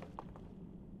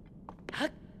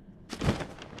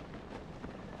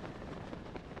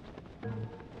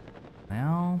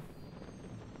 Well...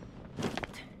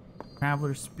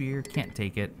 Traveler's Spear, can't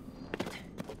take it.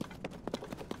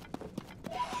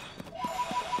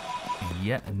 And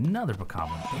yet another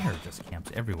bokoblin. There just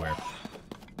camps everywhere.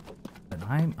 But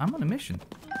I'm on a mission.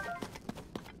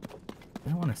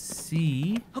 I want to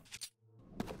see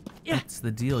what's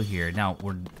the deal here. Now,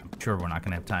 I'm sure we're not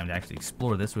going to have time to actually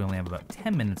explore this. We only have about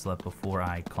 10 minutes left before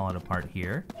I call it apart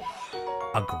here.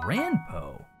 A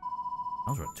Grandpo.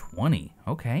 Those were 20.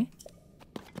 Okay.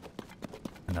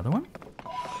 Another one?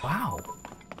 Wow.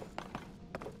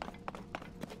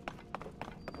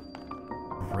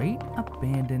 Great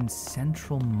Abandoned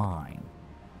Central Mine.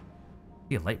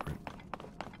 Be a light route.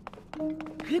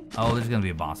 Oh, there's gonna be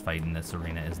a boss fight in this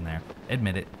arena, isn't there?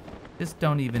 Admit it. Just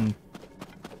don't even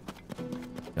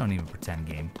pretend,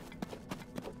 game.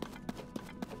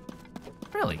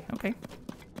 Really? Okay.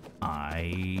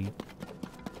 I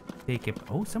take it.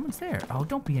 Oh, someone's there. Oh,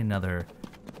 don't be another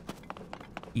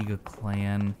Ega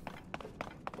clan.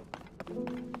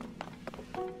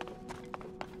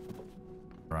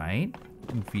 Right.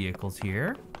 Some vehicles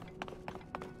here.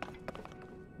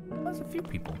 There's a few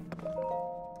people.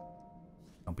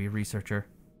 Don't be a researcher.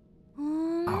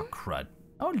 Oh, crud.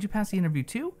 Oh, did you pass the interview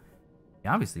too? He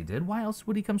obviously did. Why else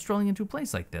would he come strolling into a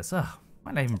place like this? Ugh,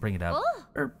 why'd I even bring it up?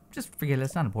 Or just forget it,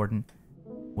 it's not important.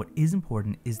 What is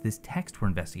important is this text we're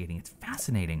investigating. It's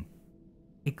fascinating.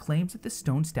 It claims that the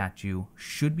stone statue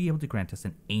should be able to grant us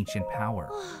an ancient power.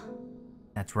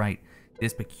 That's right.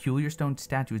 This peculiar stone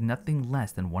statue is nothing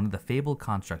less than one of the fabled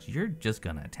constructs. You're just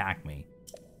gonna attack me.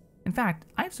 In fact,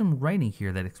 I have some writing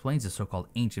here that explains the so-called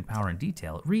ancient power in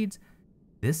detail. It reads,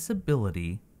 this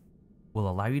ability will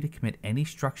allow you to commit any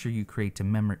structure you create to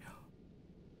memory.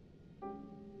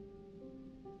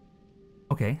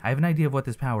 Okay, I have an idea of what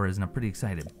this power is and I'm pretty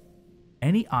excited.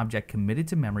 Any object committed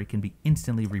to memory can be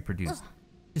instantly reproduced.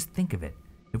 Just think of it.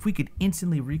 If we could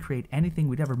instantly recreate anything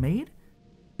we'd ever made,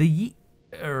 the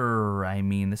I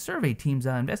mean, the survey team's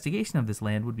investigation of this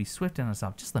land would be swift and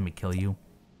unstopped. Just let me kill you.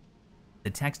 The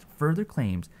text further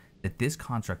claims that this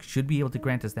construct should be able to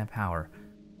grant us that power.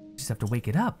 We just have to wake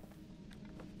it up.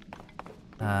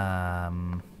 I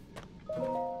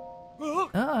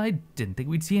didn't think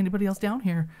we'd see anybody else down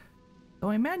here. Though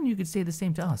I imagine you could say the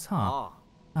same to us, huh?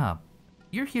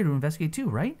 You're here to investigate too,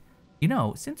 right? You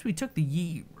know, since we took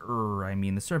the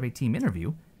survey team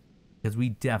interview, because we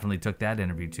definitely took that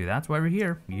interview too. That's why we're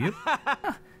here. Yep.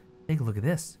 Take a look at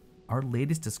this. Our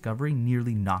latest discovery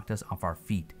nearly knocked us off our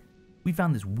feet. We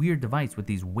found this weird device with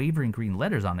these wavering green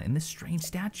letters on it and this strange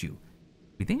statue.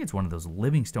 We think it's one of those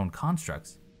living stone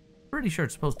constructs. Pretty sure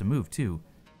it's supposed to move too.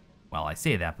 Well, I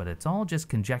say that, but it's all just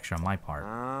conjecture on my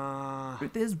part.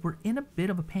 Truth is, we're in a bit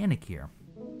of a panic here.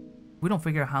 If we don't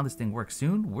figure out how this thing works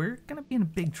soon, we're gonna be in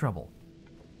big trouble.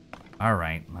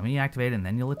 Alright, let me activate it and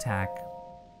then you'll attack.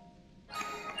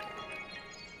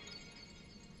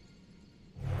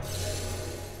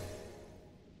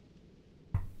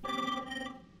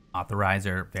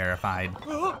 Authorizer verified.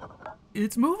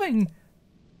 It's moving!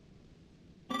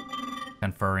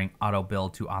 Conferring auto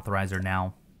build to authorizer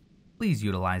now. Please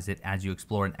utilize it as you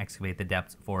explore and excavate the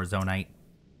depths for Zonite.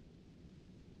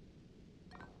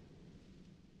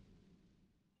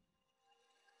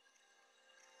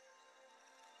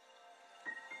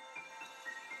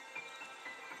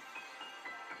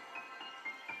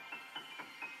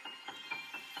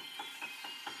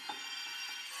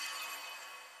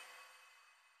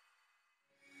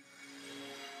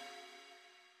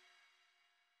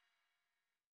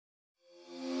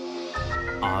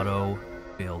 Auto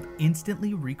build.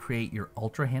 Instantly recreate your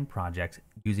Ultra Hand projects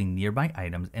using nearby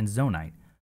items and Zonite.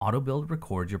 Auto build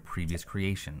records your previous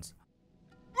creations.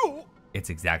 It's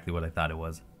exactly what I thought it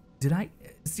was. Did I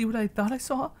see what I thought I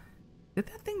saw? Did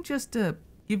that thing just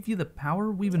give you the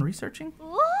power we've been researching?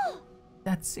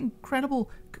 That's incredible.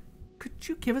 Could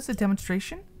you give us a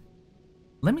demonstration?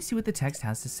 Let me see what the text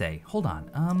has to say. Hold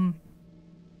on.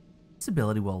 This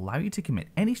ability will allow you to commit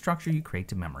any structure you create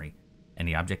to memory.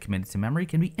 Any object committed to memory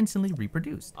can be instantly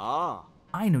reproduced.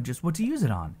 I know just what to use it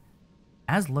on.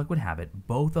 As luck would have it,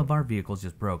 both of our vehicles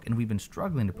just broke and we've been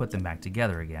struggling to put them back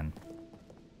together again.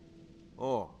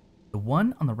 The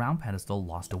one on the round pedestal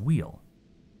lost a wheel.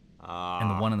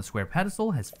 And the one on the square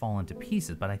pedestal has fallen to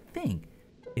pieces, but I think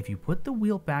if you put the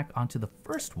wheel back onto the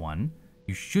first one,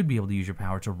 you should be able to use your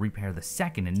power to repair the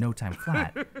second in no time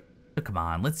flat. So come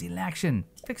on, let's see it in action.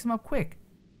 Fix them up quick.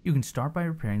 You can start by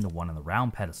repairing the one on the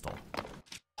round pedestal.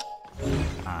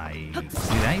 I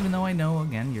see that, even though I know,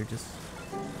 again, you're just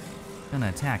gonna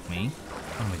attack me.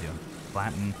 What am I doing?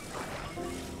 Flatten.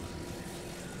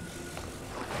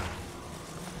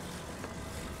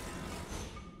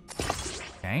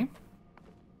 Okay.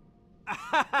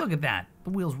 Look at that. The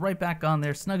wheel's right back on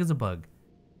there, snug as a bug.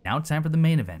 Now it's time for the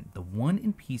main event, the one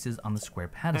in pieces on the square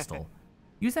pedestal.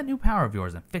 Use that new power of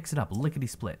yours and fix it up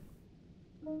lickety-split.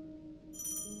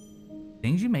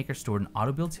 Things you make are stored in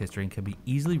Autobuild's history and can be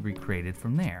easily recreated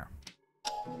from there.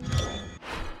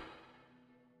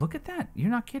 Look at that.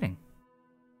 You're not kidding.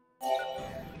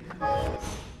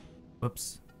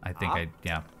 Whoops. I think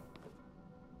yeah.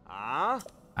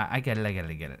 I get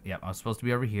it. Yep, I was supposed to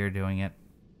be over here doing it.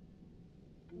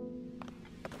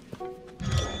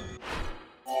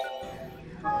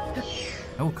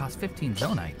 Oh, it costs 15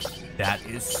 Zonite. That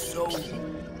is so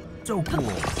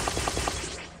cool.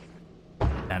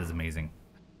 That is amazing.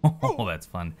 Oh, that's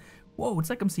fun. Whoa, it's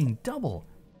like I'm seeing double.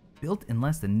 Built in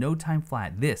less than no time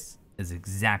flat. This is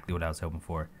exactly what I was hoping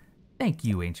for. Thank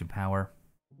you, Ancient Power.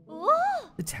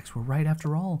 The texts were right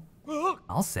after all.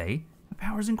 I'll say, the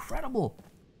power's incredible.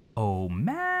 Oh,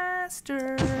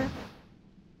 Master.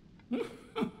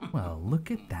 Well,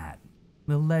 look at that.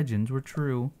 The legends were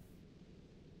true.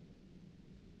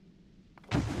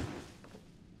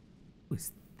 Who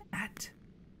is that?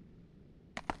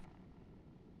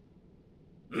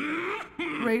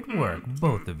 Great work,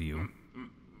 both of you.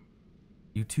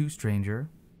 You too, stranger.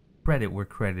 Credit where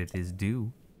credit is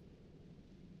due.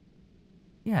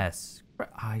 Yes,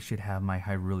 I should have my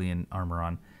Hyrulean armor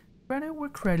on. Credit where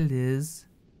credit is.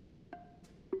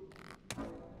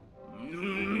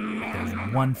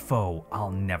 There's one foe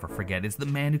I'll never forget. It's the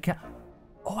man who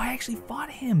Oh, I actually fought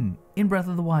him in Breath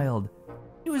of the Wild.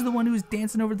 He was the one who was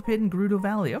dancing over the pit in Gerudo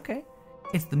Valley. Okay.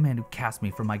 It's the man who cast me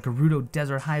from my Gerudo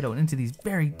Desert hideout into these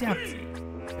very depths.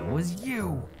 It was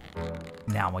you.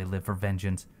 Now I live for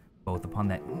vengeance, both upon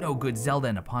that no-good Zelda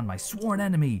and upon my sworn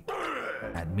enemy.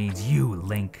 That means you,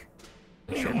 Link.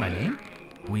 You shared my name?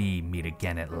 We meet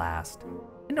again at last.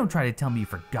 And don't try to tell me you've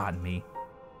forgotten me.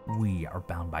 We are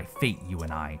bound by fate, you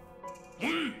and I.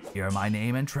 Hear my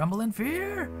name and tremble in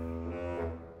fear?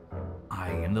 I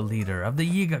am the leader of the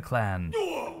Yiga clan.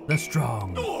 The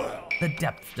strong, the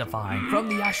depths defying, from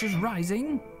the ashes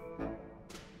rising.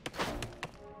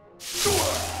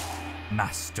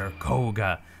 Master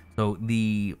Koga. So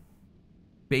the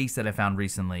base that I found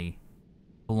recently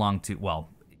belonged to, well,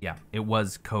 yeah, it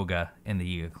was Koga in the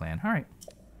Yiga clan. All right.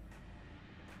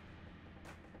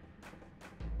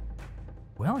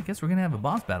 Well, I guess we're gonna have a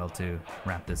boss battle to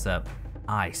wrap this up.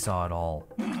 I saw it all.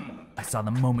 I saw the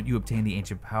moment you obtained the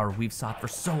ancient power we've sought for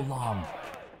so long.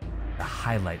 The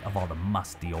highlight of all the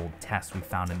musty old tests we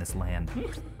found in this land.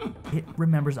 It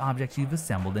remembers objects you've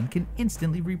assembled and can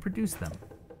instantly reproduce them.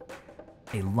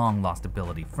 A long-lost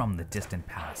ability from the distant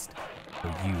past.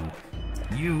 So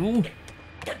you're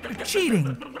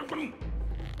cheating!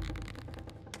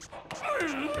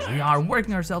 Here we are,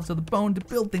 working ourselves to the bone to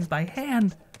build things by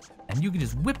hand. And you can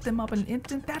just whip them up in an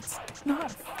instant? That's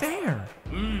not fair.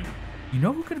 You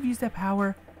know who could have used that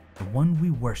power? The one we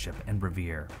worship and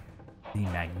revere. The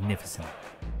Magnificent.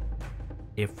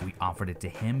 If we offered it to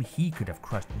him, he could have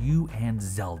crushed you and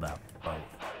Zelda both.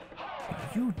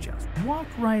 But you just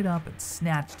walked right up and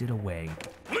snatched it away.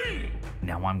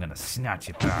 Now I'm gonna snatch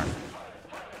it back.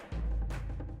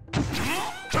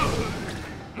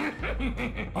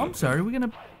 I'm sorry, we're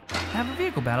gonna have a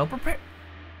vehicle battle. Prepare.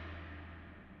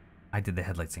 I did the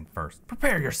headlights thing first.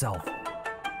 Prepare yourself.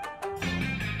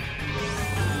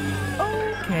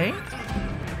 Okay.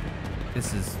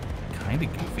 This is kind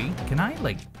of goofy. Can I,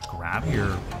 like, grab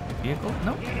your vehicle?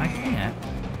 Nope, I can't.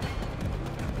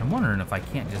 I'm wondering if I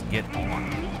can't just get on.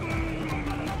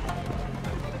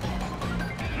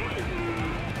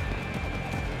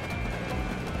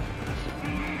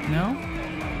 No?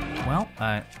 Well,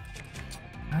 how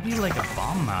do you like a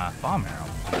bomb arrow?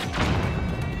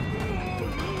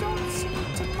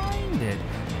 It.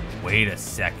 Wait a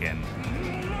second.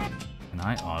 Can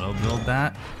I auto build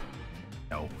that?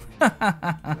 No.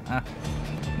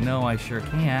 No, I sure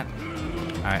can't.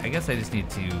 Alright, I guess I just need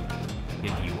to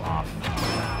get you off.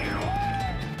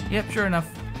 Yep, sure enough.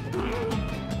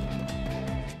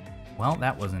 Well,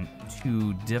 that wasn't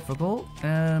too difficult.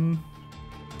 Boomerang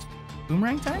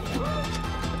time?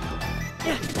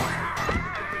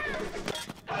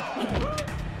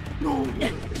 No.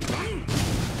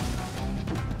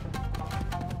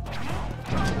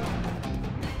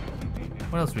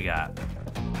 What else we got?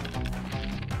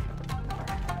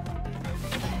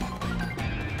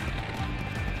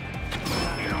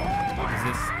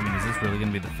 Is this really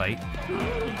gonna be the fight?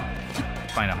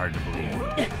 Find it hard to believe.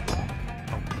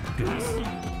 Oh, goodness.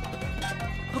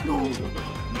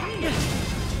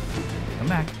 Come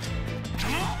back.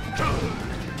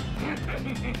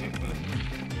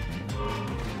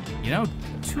 You know,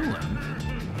 Tulin,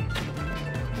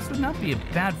 this would not be a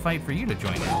bad fight for you to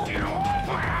join in.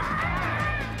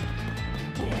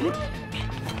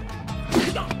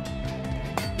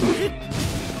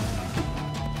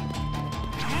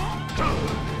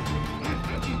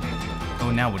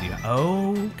 Oh, now what do you...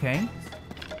 Oh, okay.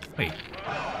 Wait.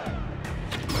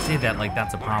 Say that like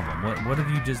that's a problem. What have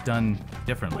you just done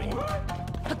differently? Is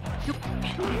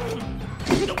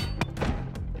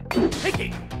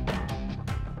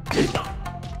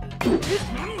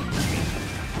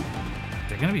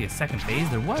there gonna be a second phase?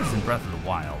 There was in Breath of the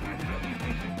Wild.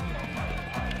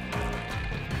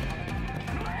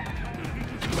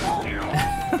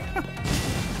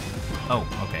 Oh,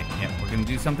 okay. Yeah, we're gonna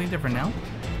do something different now.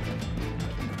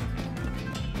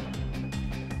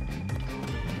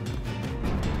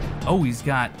 Oh, he's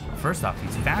got... First off,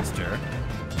 he's faster.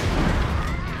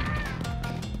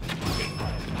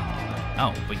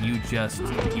 Oh, but you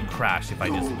crash if I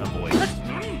just avoid.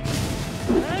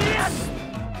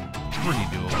 Pretty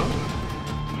doable.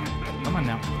 Come on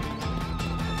now.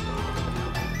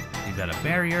 Is that a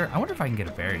barrier? I wonder if I can get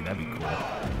a barrier. That'd be cool.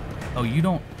 Oh, you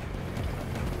don't...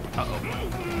 Uh-oh.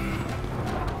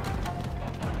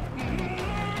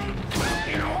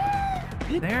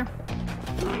 There.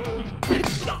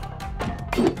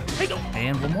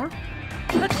 And one more. Is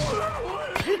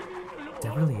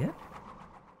that really it?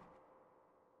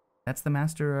 That's the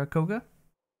Master Koga?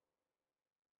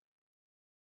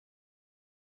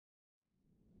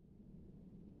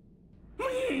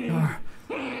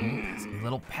 Pesky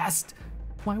little pest.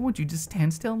 Why won't you just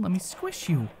stand still and let me squish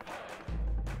you?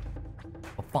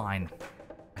 Well, fine.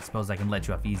 I suppose I can let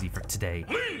you off easy for today.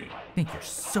 I think you're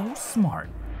so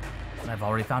smart. But I've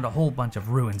already found a whole bunch of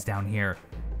ruins down here.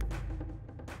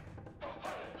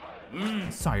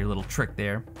 Saw your little trick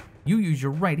there. You use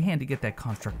your right hand to get that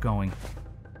construct going.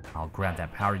 I'll grab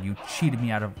that power you cheated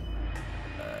me out of.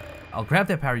 I'll grab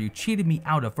that power you cheated me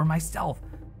out of for myself.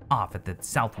 off at the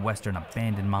southwestern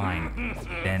abandoned mine.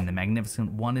 Then the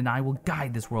Magnificent One and I will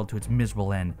guide this world to its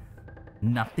miserable end.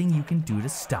 Nothing you can do to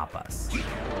stop us.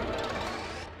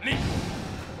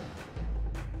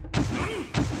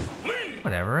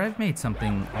 Whatever, I've made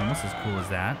something almost as cool as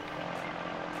that.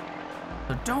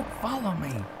 So don't follow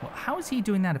me. Well, how is he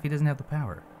doing that if he doesn't have the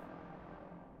power?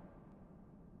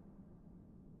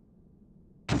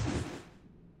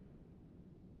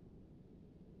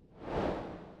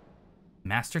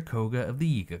 Master Koga of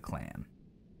the Yiga clan.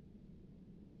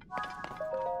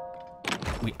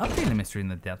 We updated the mystery in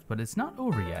the depths, but it's not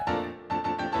over yet.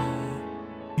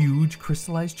 Huge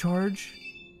crystallized charge?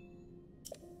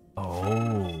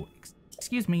 Oh,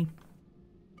 excuse me.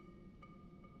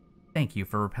 Thank you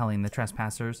for repelling the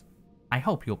trespassers. I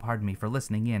hope you'll pardon me for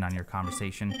listening in on your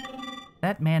conversation.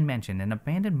 That man mentioned an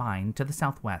abandoned mine to the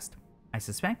southwest. I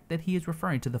suspect that he is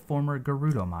referring to the former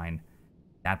Gerudo mine.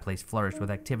 That place flourished with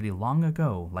activity long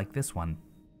ago, like this one.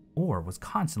 Ore was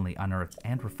constantly unearthed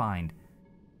and refined.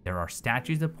 There are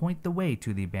statues that point the way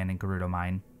to the abandoned Gerudo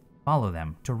mine. Follow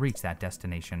them to reach that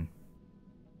destination.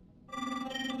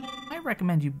 I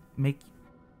recommend you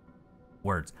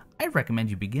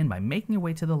begin by making your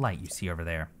way to the light you see over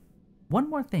there. One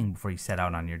more thing before you set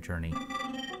out on your journey.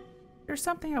 There's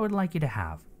something I would like you to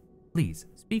have. Please,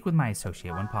 speak with my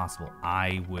associate when possible.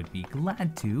 I would be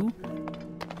glad to.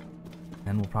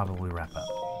 Then we'll probably wrap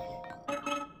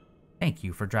up. Thank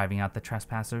you for driving out the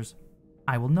trespassers.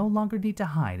 I will no longer need to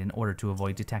hide in order to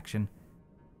avoid detection.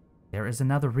 There is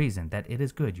another reason that it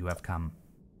is good you have come.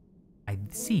 I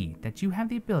see that you have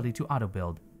the ability to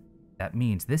auto-build. That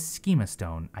means this schema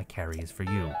stone I carry is for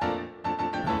you.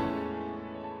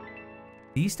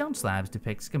 These stone slabs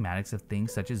depict schematics of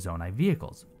things such as Zonai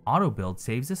vehicles. Auto-build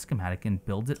saves the schematic and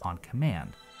builds it on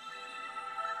command.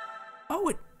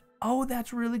 Oh,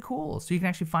 that's really cool. So you can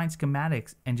actually find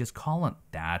schematics and just call them.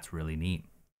 That's really neat.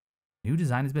 New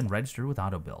design has been registered with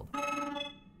Autobuild.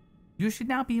 You should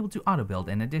now be able to auto-build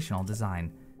an additional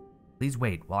design. Please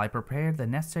wait while I prepare the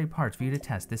necessary parts for you to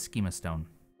test this schema stone.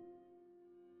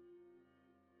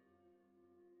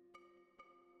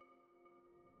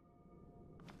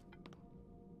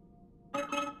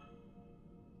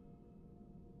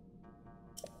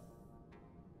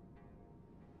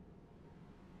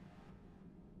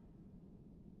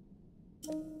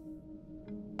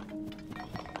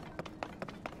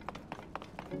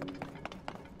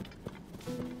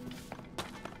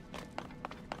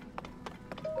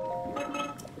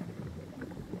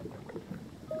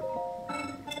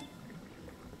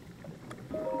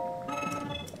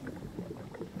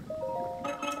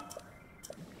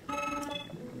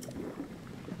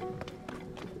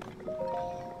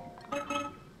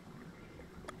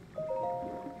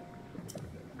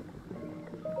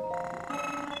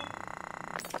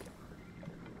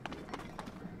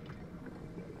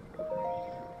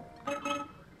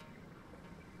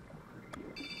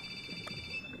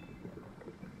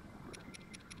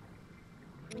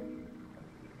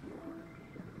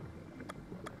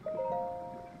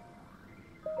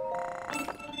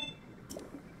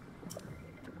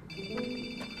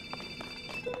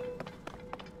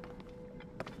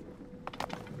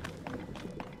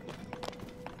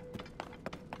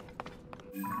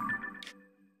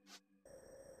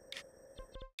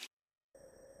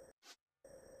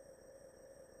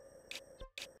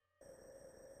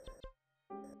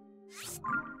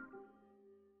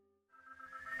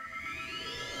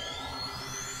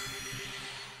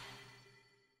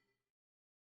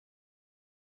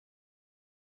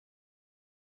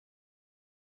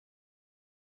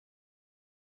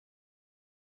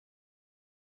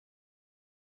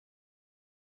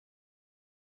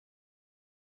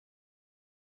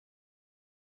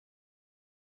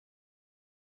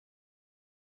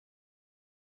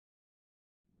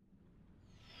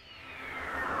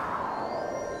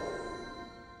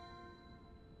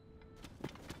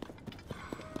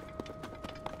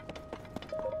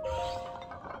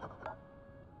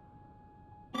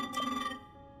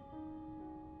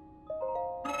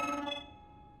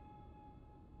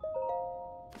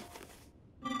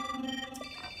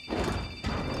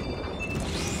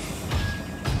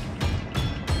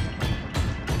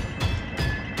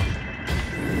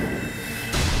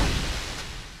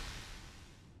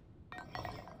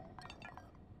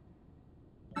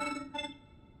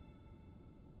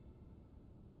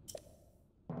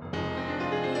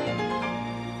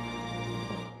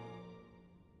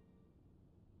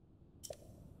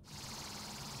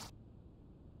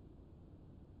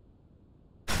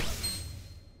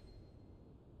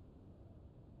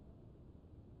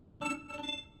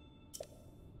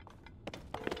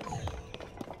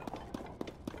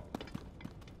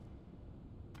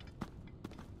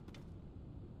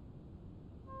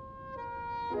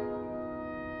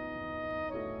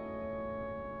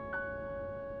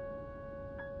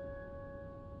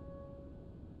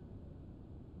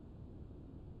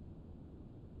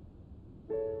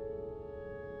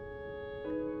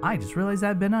 I just realized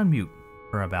I've been on mute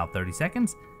for about 30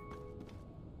 seconds.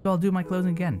 So I'll do my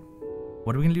closing again.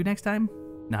 What are we going to do next time?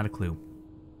 Not a clue.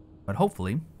 But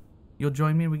hopefully, you'll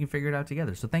join me and we can figure it out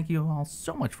together. So thank you all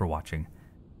so much for watching.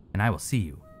 And I will see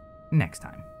you next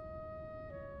time.